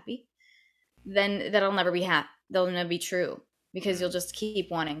will be happy, then that'll never be that'll never be true because you'll just keep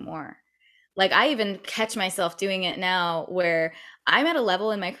wanting more. Like I even catch myself doing it now where I'm at a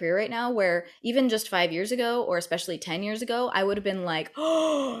level in my career right now where even just 5 years ago, or especially 10 years ago, I would have been like,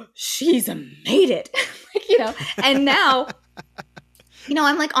 oh, she's made it, and now,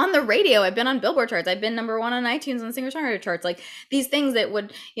 I'm like on the radio. I've been on Billboard charts. I've been number 1 on iTunes and singer-songwriter charts. Like these things that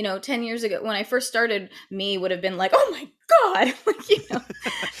would, 10 years ago when I first started, me would have been like, oh my God,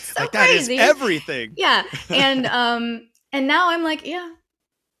 so like that crazy. is everything. Yeah. And now I'm like, yeah.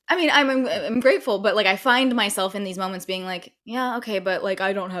 I mean, I'm grateful, but like I find myself in these moments being like, yeah, okay, but like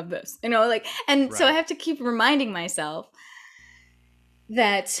I don't have this, and Right. so I have to keep reminding myself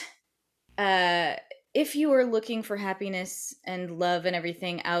that if you are looking for happiness and love and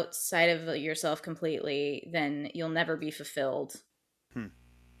everything outside of yourself completely, then you'll never be fulfilled.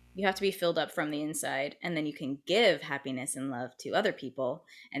 You have to be filled up from the inside, and then you can give happiness and love to other people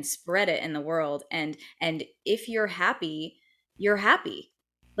and spread it in the world. And if you're happy, you're happy.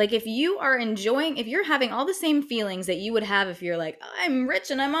 Like if you're having all the same feelings that you would have if you're like, I'm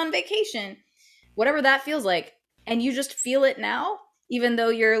rich and I'm on vacation, whatever that feels like, and you just feel it now, even though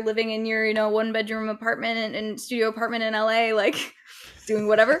you're living in your, 1-bedroom apartment and studio apartment in LA, like doing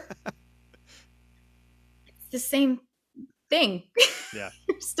whatever, it's the same thing. Yeah.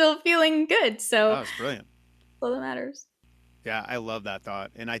 You're still feeling good. So Oh, it's brilliant. that's all that matters. Yeah, I love that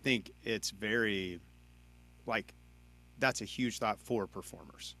thought. And I think it's very, like, that's a huge thought for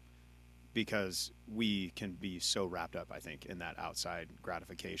performers because we can be so wrapped up, I think, in that outside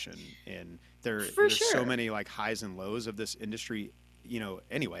gratification. And there's so many, like, highs and lows of this industry,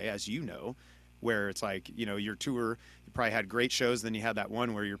 anyway, as you know, where it's like, your tour, you probably had great shows. Then you had that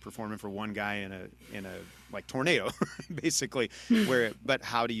one where you're performing for one guy in a like tornado, basically. But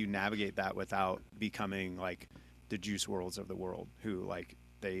how do you navigate that without becoming like the Juice WRLDs of the world, who like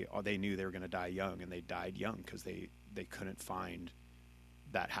they knew they were going to die young, and they died young because they they couldn't find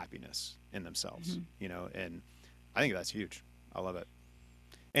that happiness in themselves, and I think that's huge. I love it.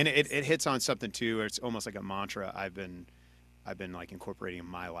 And it hits on something too, where it's almost like a mantra I've been like incorporating in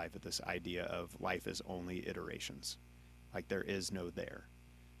my life, at this idea of life is only iterations. Like there is no there.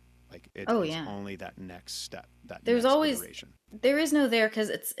 Like it is only that next step, There's next always iteration. There is no there, because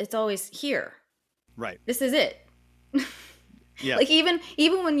it's always here. Right. This is it. Yeah. Like even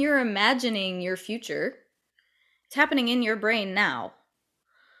when you're imagining your future, it's happening in your brain now.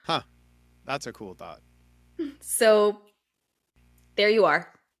 Huh. That's a cool thought. So there you are.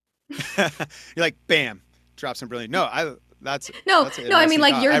 You're like, bam, drop some brilliant. No, that's an no. I mean,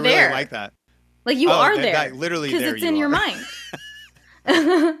 like thought. you're I there. really like that. Like you are there. That literally, because there it's you in are. your mind.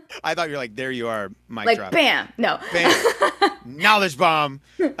 I thought you're like, there you are, mic like drop. bam. No. Bam. Knowledge bomb.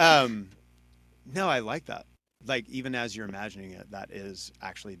 No, I like that. Like even as you're imagining it, that is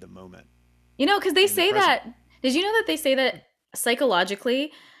actually the moment. Because they say that. Did you know that they say that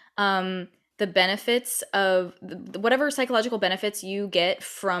psychologically, the benefits of whatever psychological benefits you get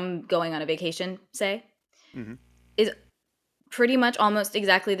from going on a vacation, say, is pretty much almost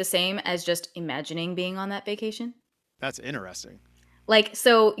exactly the same as just imagining being on that vacation. That's interesting. Like,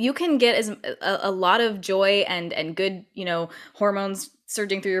 so you can get a lot of joy and good, hormones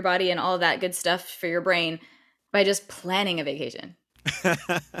surging through your body and all of that good stuff for your brain by just planning a vacation.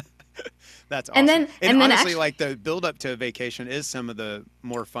 That's awesome. And then honestly, like the build up to a vacation is some of the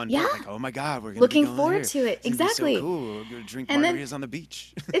more fun part. Like, oh my God, we're gonna looking be going forward here. to it. It's gonna be Exactly. so cool. We're gonna drink And margaritas on the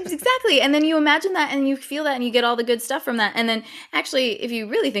beach. Exactly. And then you imagine that and you feel that and you get all the good stuff from that. And then actually, if you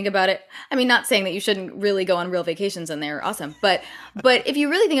really think about it, I mean, not saying that you shouldn't really go on real vacations and they're awesome, but if you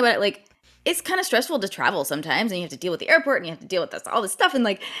really think about it, like, it's kind of stressful to travel sometimes, and you have to deal with the airport and you have to deal with all this stuff. And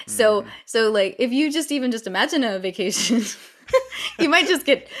like, so like, if you just imagine a vacation, you might just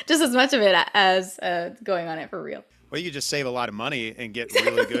get just as much of it as going on it for real. Well, you just save a lot of money and get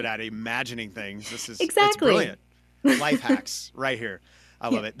really good at imagining things. This is exactly it's brilliant. Life hacks right here. I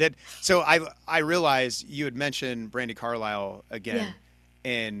love it. So I realized you had mentioned Brandi Carlile again,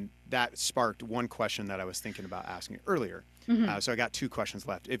 and that sparked one question that I was thinking about asking earlier. So I got two questions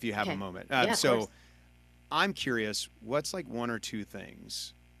left if you have a moment. So I'm curious, what's like one or two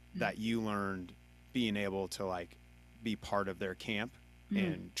things that you learned being able to like be part of their camp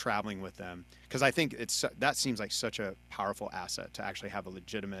and traveling with them? Because I think that seems like such a powerful asset to actually have a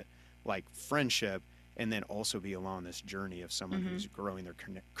legitimate like friendship and then also be along this journey of someone who's growing their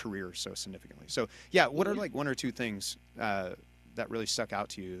career so significantly. So what are like one or two things that really stuck out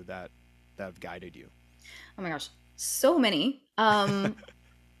to you that have guided you? Oh my gosh, so many.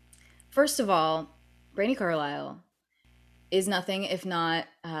 First of all, Brandi Carlile is nothing if not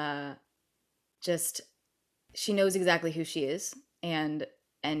just, she knows exactly who she is and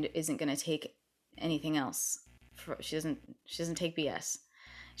isn't going to take anything else. She doesn't take BS.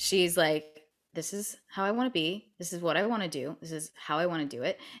 She's like, this is how I want to be. This is what I want to do. This is how I want to do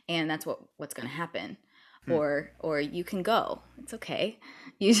it. And that's what's going to happen. Or you can go. It's okay.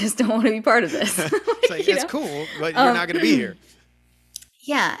 You just don't want to be part of this. It's cool, but you're not going to be here.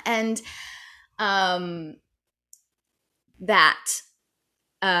 Yeah. And that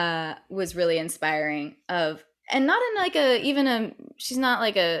was really inspiring and not in like she's not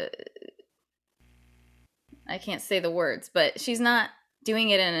like I can't say the words, but she's not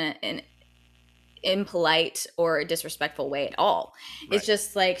doing it in an impolite or disrespectful way at all. Right. It's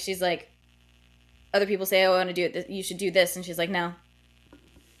just like, she's like, other people say, oh, I want to do it. You should do this. And she's like, no.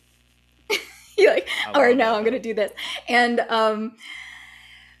 You're like, all right, now I'm going to do this. And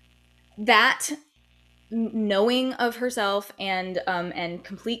that knowing of herself and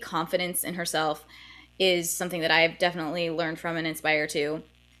complete confidence in herself is something that I've definitely learned from and inspire to.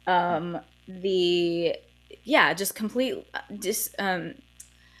 Just complete, I'm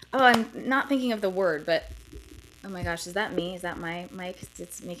not thinking of the word, but oh my gosh, is that me? Is that my mic?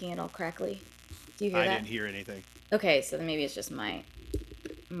 It's making it all crackly. Do you hear that? I didn't hear anything. Okay, so then maybe it's just my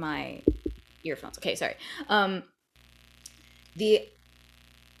earphones. Okay, sorry.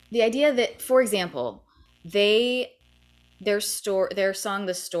 The idea that, for example, their song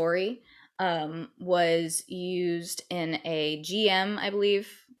 "The Story" was used in a GM, I believe,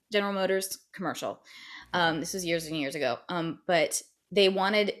 General Motors commercial. This was years and years ago. But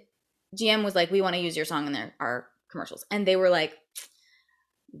GM was like, we want to use your song in our commercials. And they were like,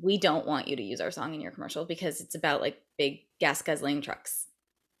 we don't want you to use our song in your commercial because it's about like big gas guzzling trucks.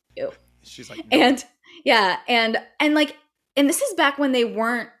 Ew. She's like, no. And this is back when they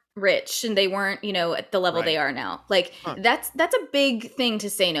weren't rich and they weren't, at the level they are now. Like that's a big thing to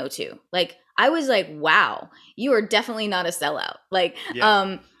say no to. Like, I was like, wow, you are definitely not a sellout. Like,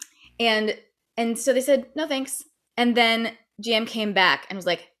 and so they said, no, thanks. And then GM came back and was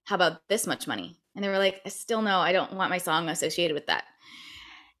like, how about this much money? And they were like, still no, I don't want my song associated with that.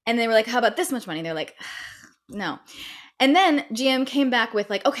 And they were like, how about this much money? They're like, no. And then GM came back with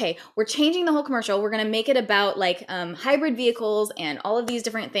like, okay, we're changing the whole commercial. We're going to make it about like hybrid vehicles and all of these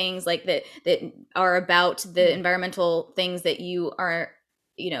different things like that are about the environmental things that you are,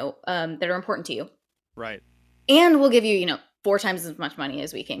 that are important to you. Right. And we'll give you, 4 times as much money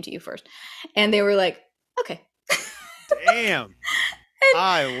as we came to you first. And they were like, okay. Damn.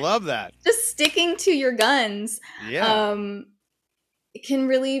 I love that. Just sticking to your guns. Yeah. Can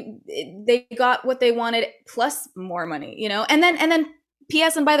really, they got what they wanted plus more money, and then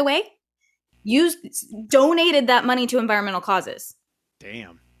PS, and by the way, donated that money to environmental causes.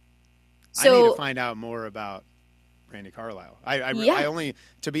 Damn. So, I need to find out more about Brandi Carlile. I only,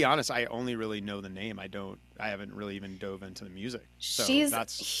 to be honest, I only really know the name. I haven't really even dove into the music. So she's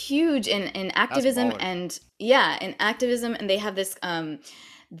huge in activism and and they have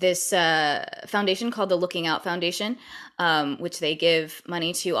this foundation called the Looking Out Foundation, which they give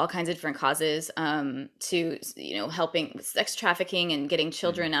money to all kinds of different causes, to helping with sex trafficking and getting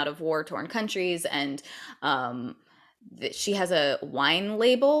children out of war-torn countries. And she has a wine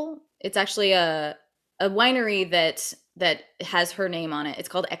label. It's actually a winery that has her name on it. It's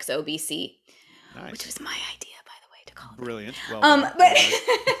called XOBC, nice. Which was my idea, by the way, to call it. Brilliant. Well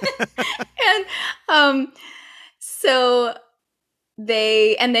and so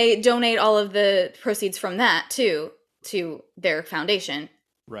they donate all of the proceeds from that to their foundation.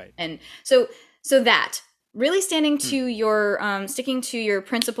 Right. And so that really standing to your sticking to your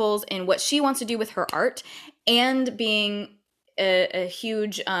principles and what she wants to do with her art, and being a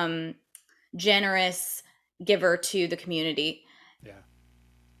huge generous giver to the community. Yeah.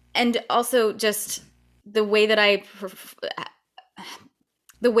 And also just the way that I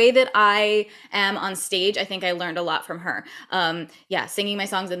am on stage, I think I learned a lot from her. Singing my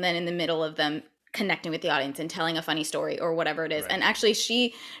songs and then in the middle of them connecting with the audience and telling a funny story or whatever it is. Right. And actually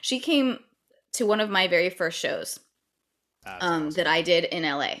she came to one of my very first shows awesome. That I did in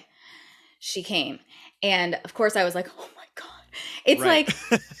LA. She came. And of course I was like, oh my God. It's right.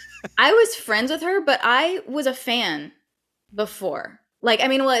 Like, I was friends with her, but I was a fan before. Like, I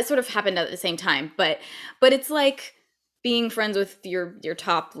mean, well, it sort of happened at the same time, but it's like being friends with your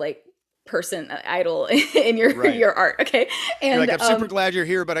top like person idol in your right. your art. Okay. And you're like, I'm super glad you're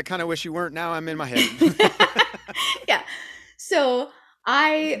here, but I kind of wish you weren't. Now I'm in my head. Yeah. So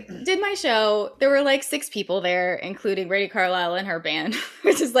I did my show. There were like 6 people there, including Brandi Carlile and her band,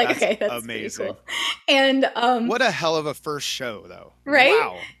 which is like, that's amazing. Cool. And what a hell of a first show, though. Right?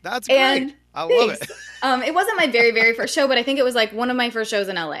 Wow, that's great. And I love it. It wasn't my very, very first show, but I think it was like one of my first shows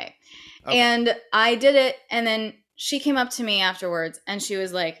in LA. Okay. And I did it, and then she came up to me afterwards, and she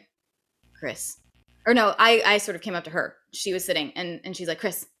was like, Chris. Or no, I sort of came up to her. She was sitting, and she's like,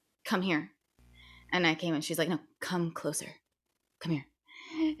 Chris, come here. And I came, and she's like, no, come closer. Come here.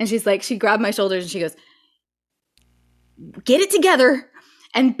 And she's like, she grabbed my shoulders and she goes, get it together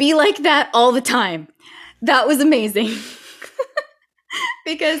and be like that all the time. That was amazing.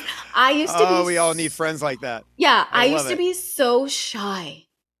 Because I used to be... we all need friends like that. Yeah, I used to be so shy.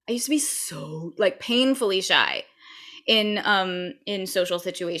 I used to be so, like, painfully shy in social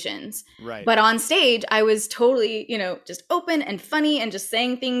situations. Right. But on stage, I was totally, just open and funny and just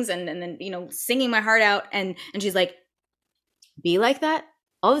saying things and then, singing my heart out. And she's like, be like that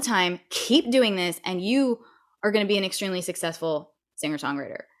all the time, keep doing this, and you are going to be an extremely successful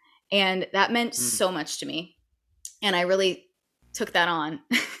singer-songwriter. And that meant so much to me. And I really took that on.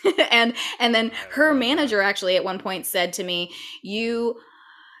 and then her manager actually at one point said to me,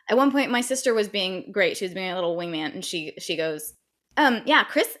 at one point my sister was being great. She was being a little wingman, and she goes, yeah,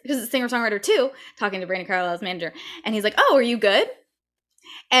 Chris, because it's a singer-songwriter too, talking to Brandi Carlile's manager. And he's like, oh, are you good?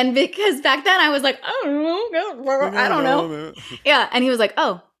 And because back then I was like, oh, I don't know. Yeah. And he was like,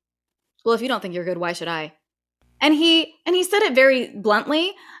 oh, well, if you don't think you're good, why should I? And he said it very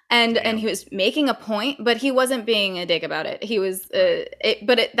bluntly, and he was making a point, but he wasn't being a dick about it. He was,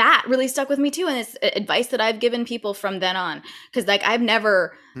 that really stuck with me too. And it's advice that I've given people from then on. Cause like, I've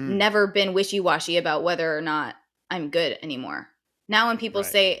never been wishy-washy about whether or not I'm good anymore. Now when people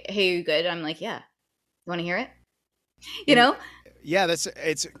say, hey, you good? I'm like, yeah. You want to hear it? You know? Yeah,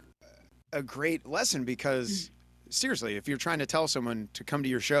 it's a great lesson, because seriously, if you're trying to tell someone to come to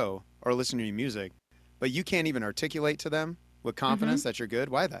your show or listen to your music, but you can't even articulate to them with confidence that you're good,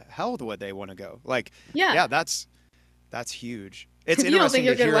 why the hell would they want to go? Like, yeah, that's huge. It's interesting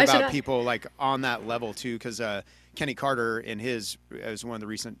to hear about people like on that level too, because Kenny Carter as one of the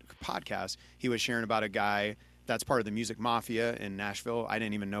recent podcasts, he was sharing about a guy that's part of the music mafia in Nashville. I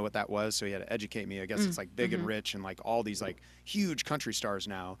didn't even know what that was, so he had to educate me. I guess it's like Big and Rich, and like all these like huge country stars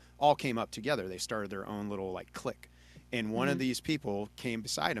now all came up together. They started their own little like clique, and one of these people came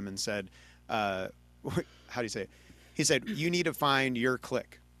beside him and said, "How do you say it?" He said, "You need to find your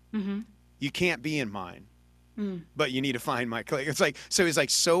clique. You can't be in mine." But you need to find my clique. It's like, so he's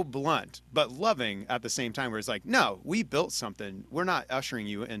like so blunt, but loving at the same time, where it's like, no, we built something. We're not ushering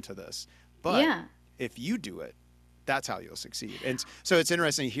you into this. But if you do it, that's how you'll succeed. And so it's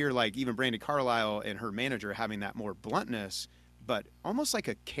interesting to hear like even Brandi Carlile and her manager having that more bluntness, but almost like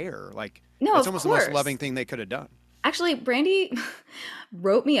a care. Like, No, it's of almost course. the most loving thing they could have done. Actually, Brandi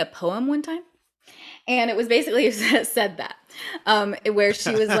wrote me a poem one time. And it was basically said that, where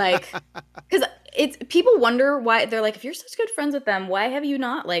she was like, because it's people wonder why they're like, if you're such good friends with them, why have you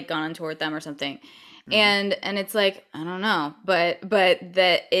not like gone on tour with them or something? And it's like, I don't know, but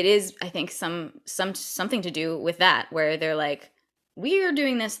that it is, I think something to do with that, where they're like, we are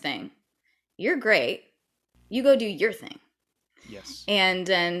doing this thing, you're great, you go do your thing. Yes.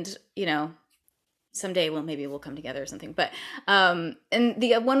 And you know, someday maybe we'll come together or something. But and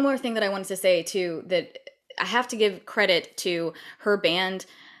the one more thing that I wanted to say too, that I have to give credit to her band.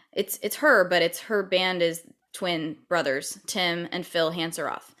 It's her, but it's her band is twin brothers, Tim and Phil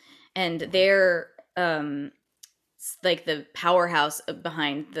Hanseroth, and they're like the powerhouse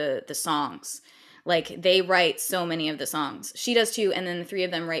behind the songs. Like they write so many of the songs. She does too, and then the three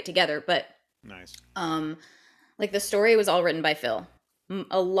of them write together. But nice. Like the story was all written by Phil.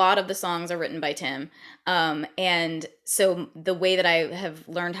 A lot of the songs are written by Tim. And so the way that I have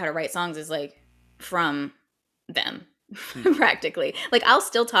learned how to write songs is like from them practically. Like I'll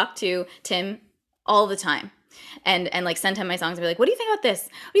still talk to Tim all the time and like send him my songs and be like, what do you think about this?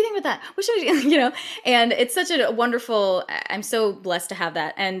 What do you think about that? What should I do? You know? And it's such a wonderful, I'm so blessed to have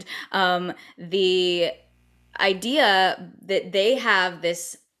that. And the idea that they have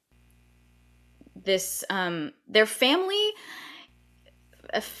this their family,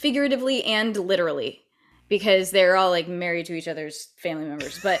 figuratively and literally, because they're all like married to each other's family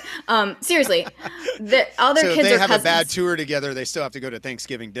members. But seriously, all their so kids they are have cousins. a bad tour together. They still have to go to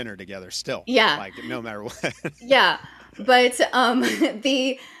Thanksgiving dinner together still. Yeah. Like no matter what. Yeah. But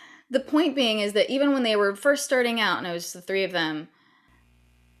the point being is that even when they were first starting out and it was just the three of them,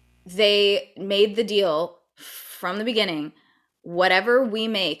 they made the deal from the beginning, whatever we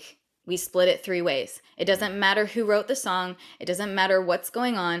make, we split it 3 ways. It doesn't matter who wrote the song. It doesn't matter what's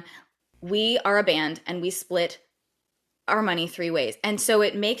going on. We are a band and we split our money 3 ways. And so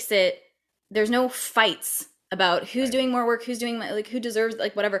it makes it, there's no fights about who's doing more work, who's doing like who deserves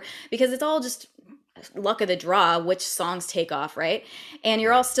like whatever, because it's all just luck of the draw which songs take off, right? And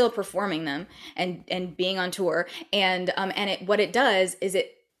you're all still performing them and being on tour. And what it does is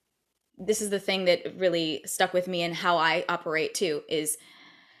this is the thing that really stuck with me and how I operate too, is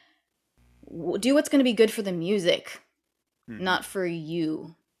do what's going to be good for the music, not for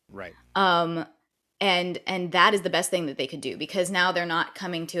you. Right. And that is the best thing that they could do, because now they're not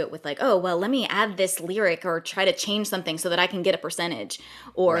coming to it with like, oh, well, let me add this lyric or try to change something so that I can get a percentage,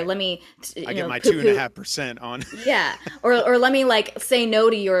 or let me, I get my 2.5% on. Yeah. Or let me like say no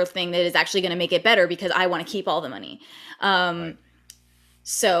to your thing that is actually going to make it better because I want to keep all the money.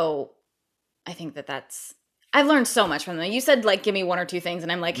 So I think that's, I've learned so much from them. You said like, give me 1 or 2 things,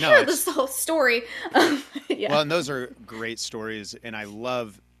 and I'm like, here, this whole story. Yeah. Well, and those are great stories. And I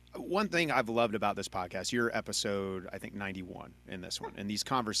love, one thing I've loved about this podcast, your episode, I think 91 in this one, and these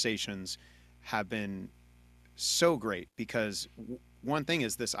conversations have been so great because one thing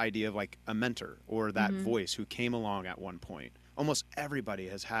is this idea of like a mentor or that voice who came along at one point. Almost everybody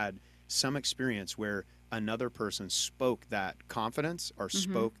has had some experience where another person spoke that confidence or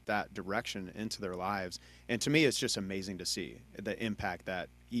spoke that direction into their lives. And to me, it's just amazing to see the impact that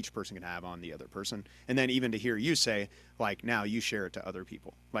each person can have on the other person. And then even to hear you say, like, now you share it to other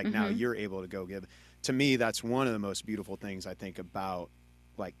people. Like now you're able to go give. To me, that's one of the most beautiful things I think about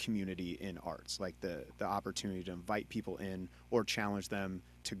like community in arts, like the opportunity to invite people in or challenge them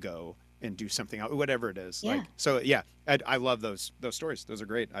to go and do something else, whatever it is. Yeah. Like, so yeah, I love those stories. Those are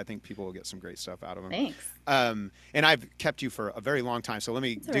great. I think people will get some great stuff out of them. Thanks. And I've kept you for a very long time. So let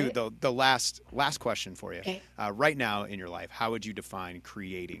me do the last question for you. Okay. Right now in your life, how would you define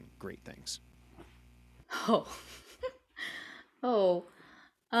creating great things? How would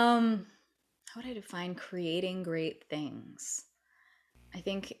I define creating great things? I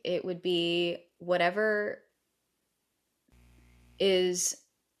think it would be whatever is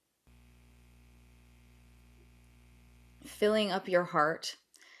filling up your heart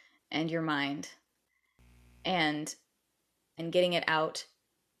and your mind and getting it out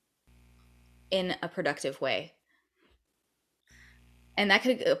in a productive way. And that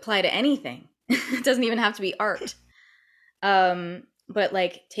could apply to anything. It doesn't even have to be art. But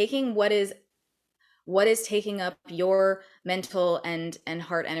like taking what is taking up your mental and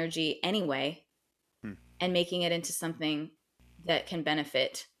heart energy anyway, and making it into something that can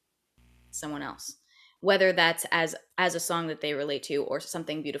benefit someone else, whether that's as a song that they relate to, or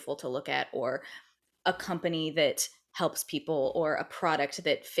something beautiful to look at, or a company that helps people, or a product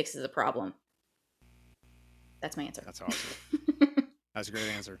that fixes a problem. That's my answer. That's awesome. That's a great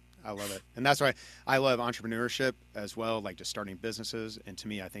answer. I love it. And that's why I love entrepreneurship as well, like just starting businesses. And to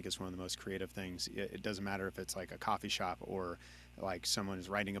me, I think it's one of the most creative things. It doesn't matter if it's like a coffee shop, or like someone is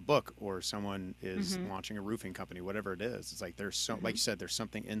writing a book, or someone is launching a roofing company, whatever it is. It's like there's so, like you said, there's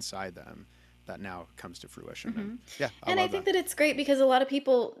something inside them that now comes to fruition. And yeah, I think that it's great because a lot of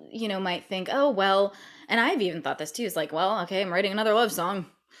people, might think, oh, well, and I've even thought this too. It's like, well, okay, I'm writing another love song.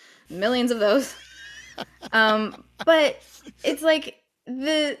 Millions of those. But it's like,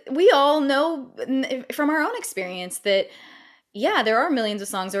 we all know from our own experience that, yeah, there are millions of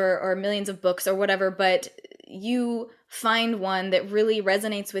songs or millions of books or whatever, but you find one that really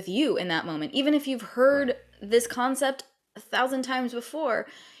resonates with you in that moment. Even if you've heard this concept 1,000 times before,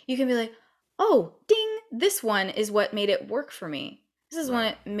 you can be like, oh, ding, this one is what made it work for me. This is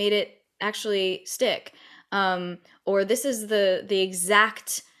what made it actually stick. Or this is the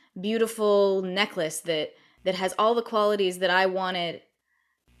exact beautiful necklace that has all the qualities that I wanted,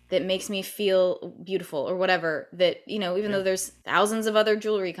 that makes me feel beautiful, or whatever, that, even though there's thousands of other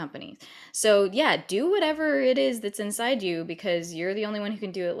jewelry companies. So yeah, do whatever it is that's inside you, because you're the only one who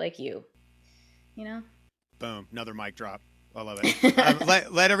can do it like you, Boom. Another mic drop. I love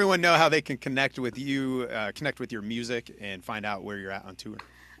it. Let everyone know how they can connect with you, connect with your music, and find out where you're at on tour.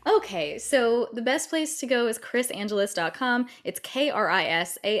 Okay, so the best place to go is krisangelis.com. It's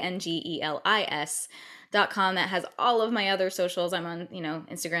KRISANGELIS.com. That has all of my other socials. I'm on,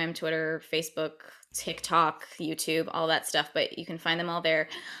 Instagram, Twitter, Facebook, TikTok, YouTube, all that stuff, but you can find them all there.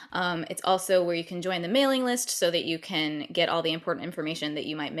 It's also where you can join the mailing list so that you can get all the important information that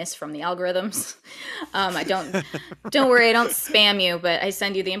you might miss from the algorithms. Don't worry, I don't spam you, but I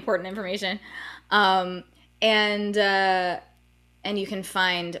send you the important information. And you can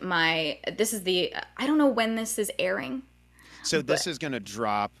find I don't know when this is airing. So this is going to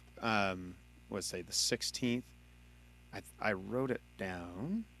drop, let's say the 16th. I wrote it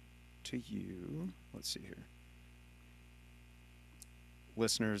down to you. Let's see here.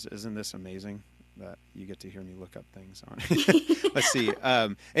 Listeners, isn't this amazing that you get to hear me look up things on it? Let's see.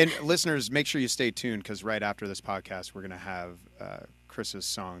 And listeners, make sure you stay tuned, because right after this podcast, we're going to have Chris's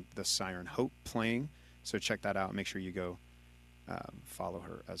song, The Siren Hope, playing. So check that out. Make sure you go follow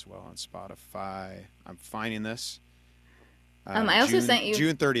her as well on Spotify. I'm finding this. I also sent you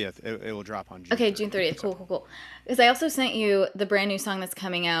June 30th. It will drop on June. Okay, June 30th. Cool. Because I also sent you the brand new song that's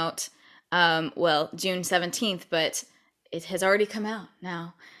coming out. June 17th, but it has already come out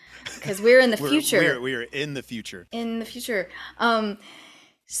now, because we're in the future. We're in the future. In the future.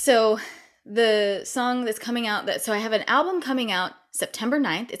 So the song that's coming out, so I have an album coming out September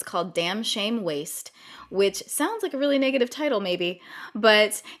 9th. It's called Damn Shame Waste, which sounds like a really negative title maybe,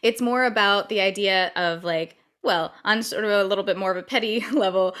 but it's more about the idea of on sort of a little bit more of a petty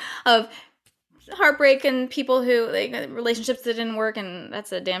level of heartbreak and people who, relationships that didn't work, and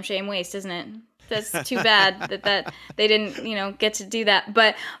that's a damn shame waste, isn't it? That's too bad that they didn't, get to do that.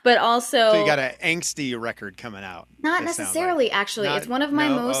 But also, so you got an angsty record coming out. Not necessarily, actually. It's one of my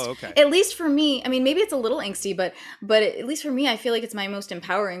most, at least for me. I mean, maybe it's a little angsty, but at least for me, I feel like it's my most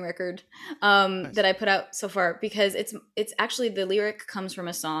empowering record nice. That I put out so far, because it's actually, the lyric comes from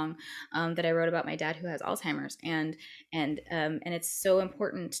a song that I wrote about my dad who has Alzheimer's, and it's so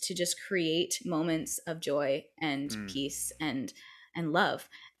important to just create moments of joy and peace and love,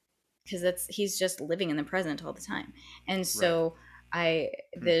 because he's just living in the present all the time. And so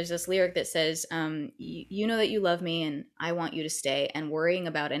there's this lyric that says, you know that you love me and I want you to stay, and worrying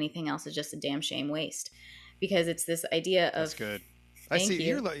about anything else is just a damn shame waste. Because it's this idea of, that's good. I see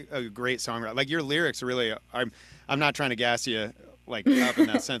you're like a great songwriter. Like, your lyrics are really, I'm not trying to gas you up in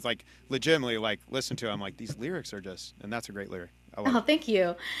that sense, legitimately, listen to it. I'm like, these lyrics are just, and that's a great lyric. Oh, thank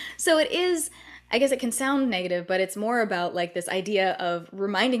you. So it is, I guess it can sound negative, but it's more about this idea of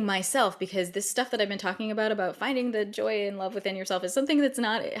reminding myself, because this stuff that I've been talking about finding the joy and love within yourself, is something that's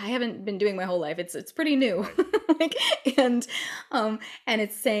I haven't been doing my whole life. It's pretty new. And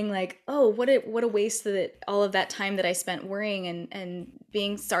it's saying oh, what a waste that all of that time that I spent worrying and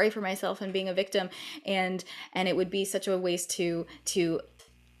being sorry for myself and being a victim. And it would be such a waste to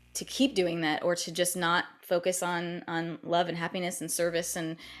keep doing that, or to just not focus on love and happiness and service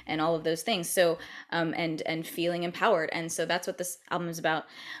and all of those things. So and feeling empowered. And so that's what this album is about.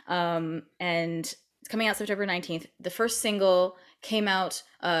 And it's coming out September 19th. The first single came out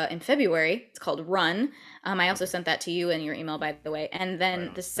in February. It's called Run. I also sent that to you in your email, by the way. And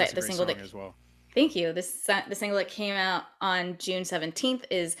then the single that as well. Thank you. The single that came out on June 17th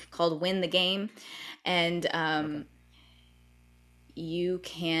is called Win the Game. And you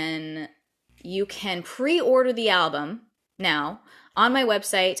can pre-order the album now on my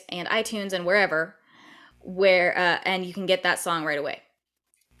website and iTunes and wherever, and you can get that song right away.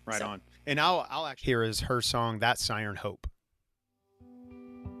 Right on. And I'll actually, here is her song, That Siren Hope.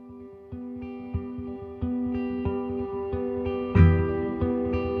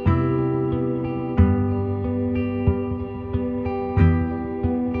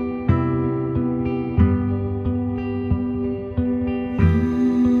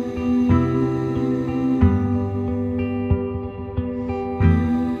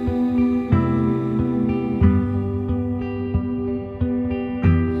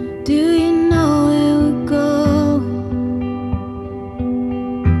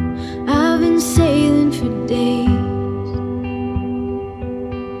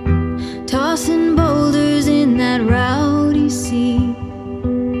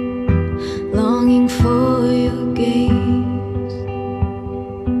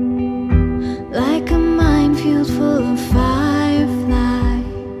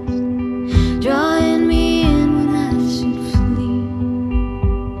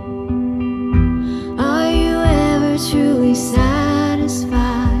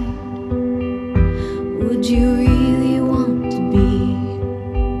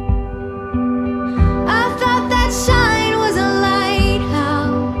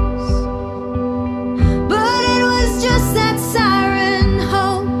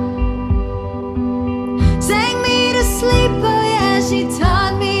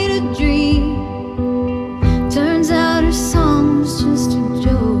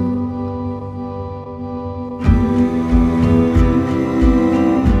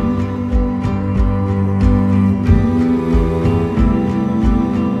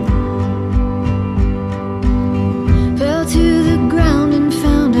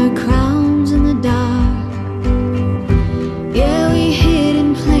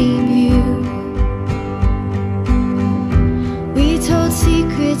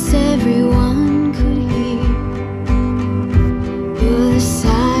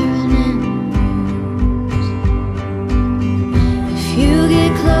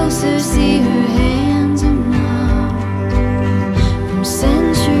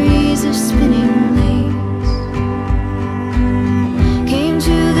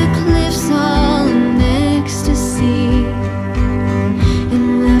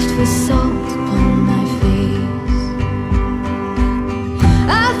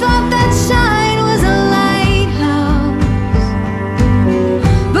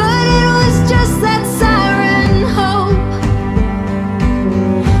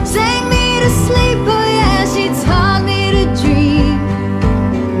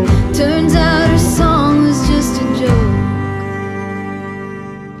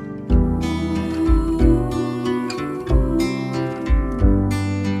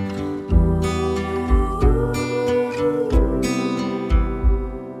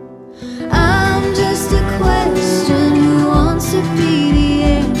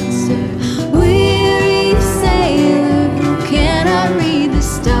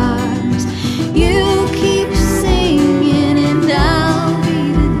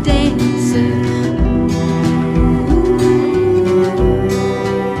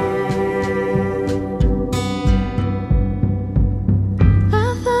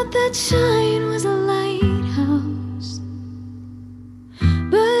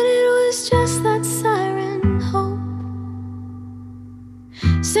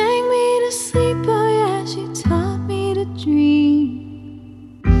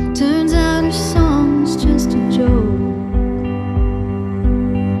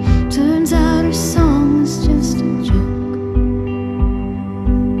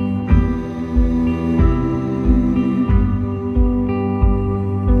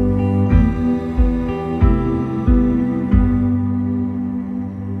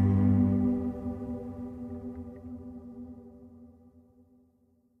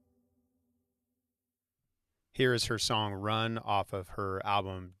 Here is her song Run off of her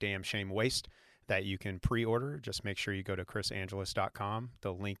album Damn Shame Waste that you can pre-order. Just make sure you go to chrisangelis.com.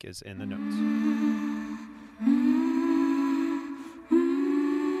 The link is in the notes.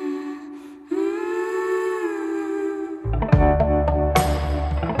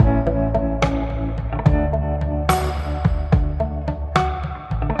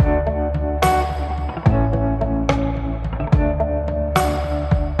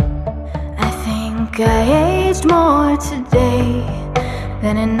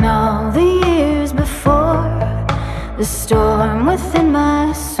 than in all the years before. The storm within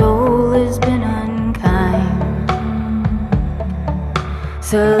my soul has been unkind.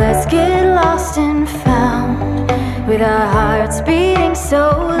 So let's get lost and found, with our hearts beating so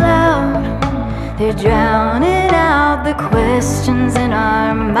loud. They're drowning out the questions in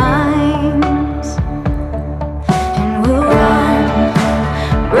our minds. And we'll run,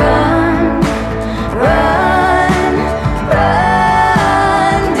 run, run,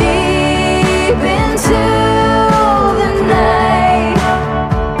 run deep into the night.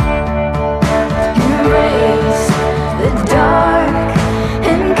 Embrace the dark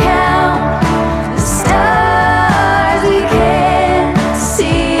and count the stars we can't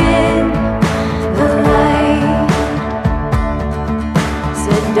see in the light.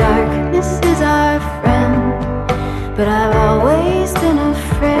 Said darkness is our friend, but I've always been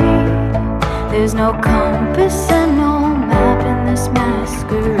afraid. There's no compass and no map in this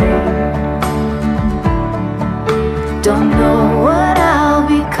masquerade. Don't know what I'll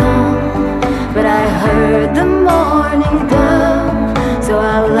become, but I heard the morning dove, so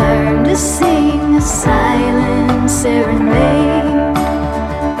I learned to sing a silent serenade.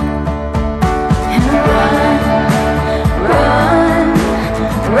 And run, run,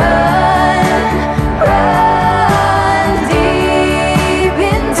 run, run deep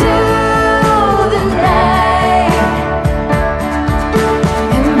into the night.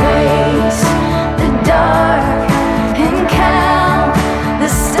 Embrace the dark and count the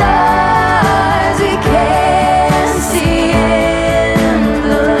stars we can't see in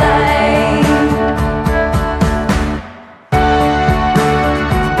the light.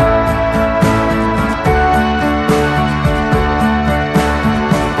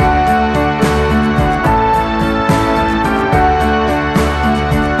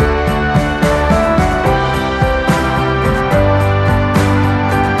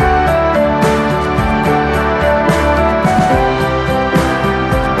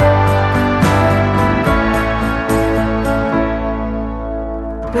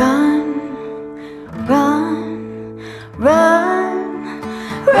 Run, run, run,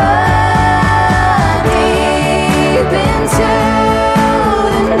 run deep into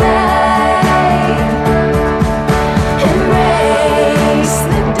the night. Embrace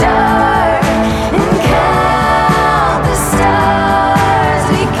the dark and count the stars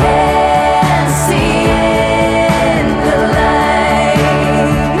we can't see in the light.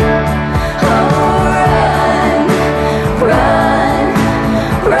 Oh, run, run,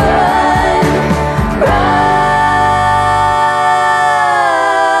 run, run,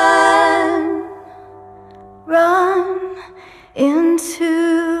 run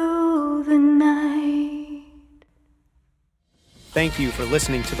into the night. Thank you for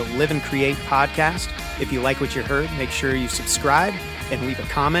listening to the Live and Create podcast. If you like what you heard, make sure you subscribe and leave a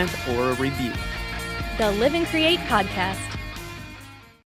comment or a review. The Live and Create Podcast.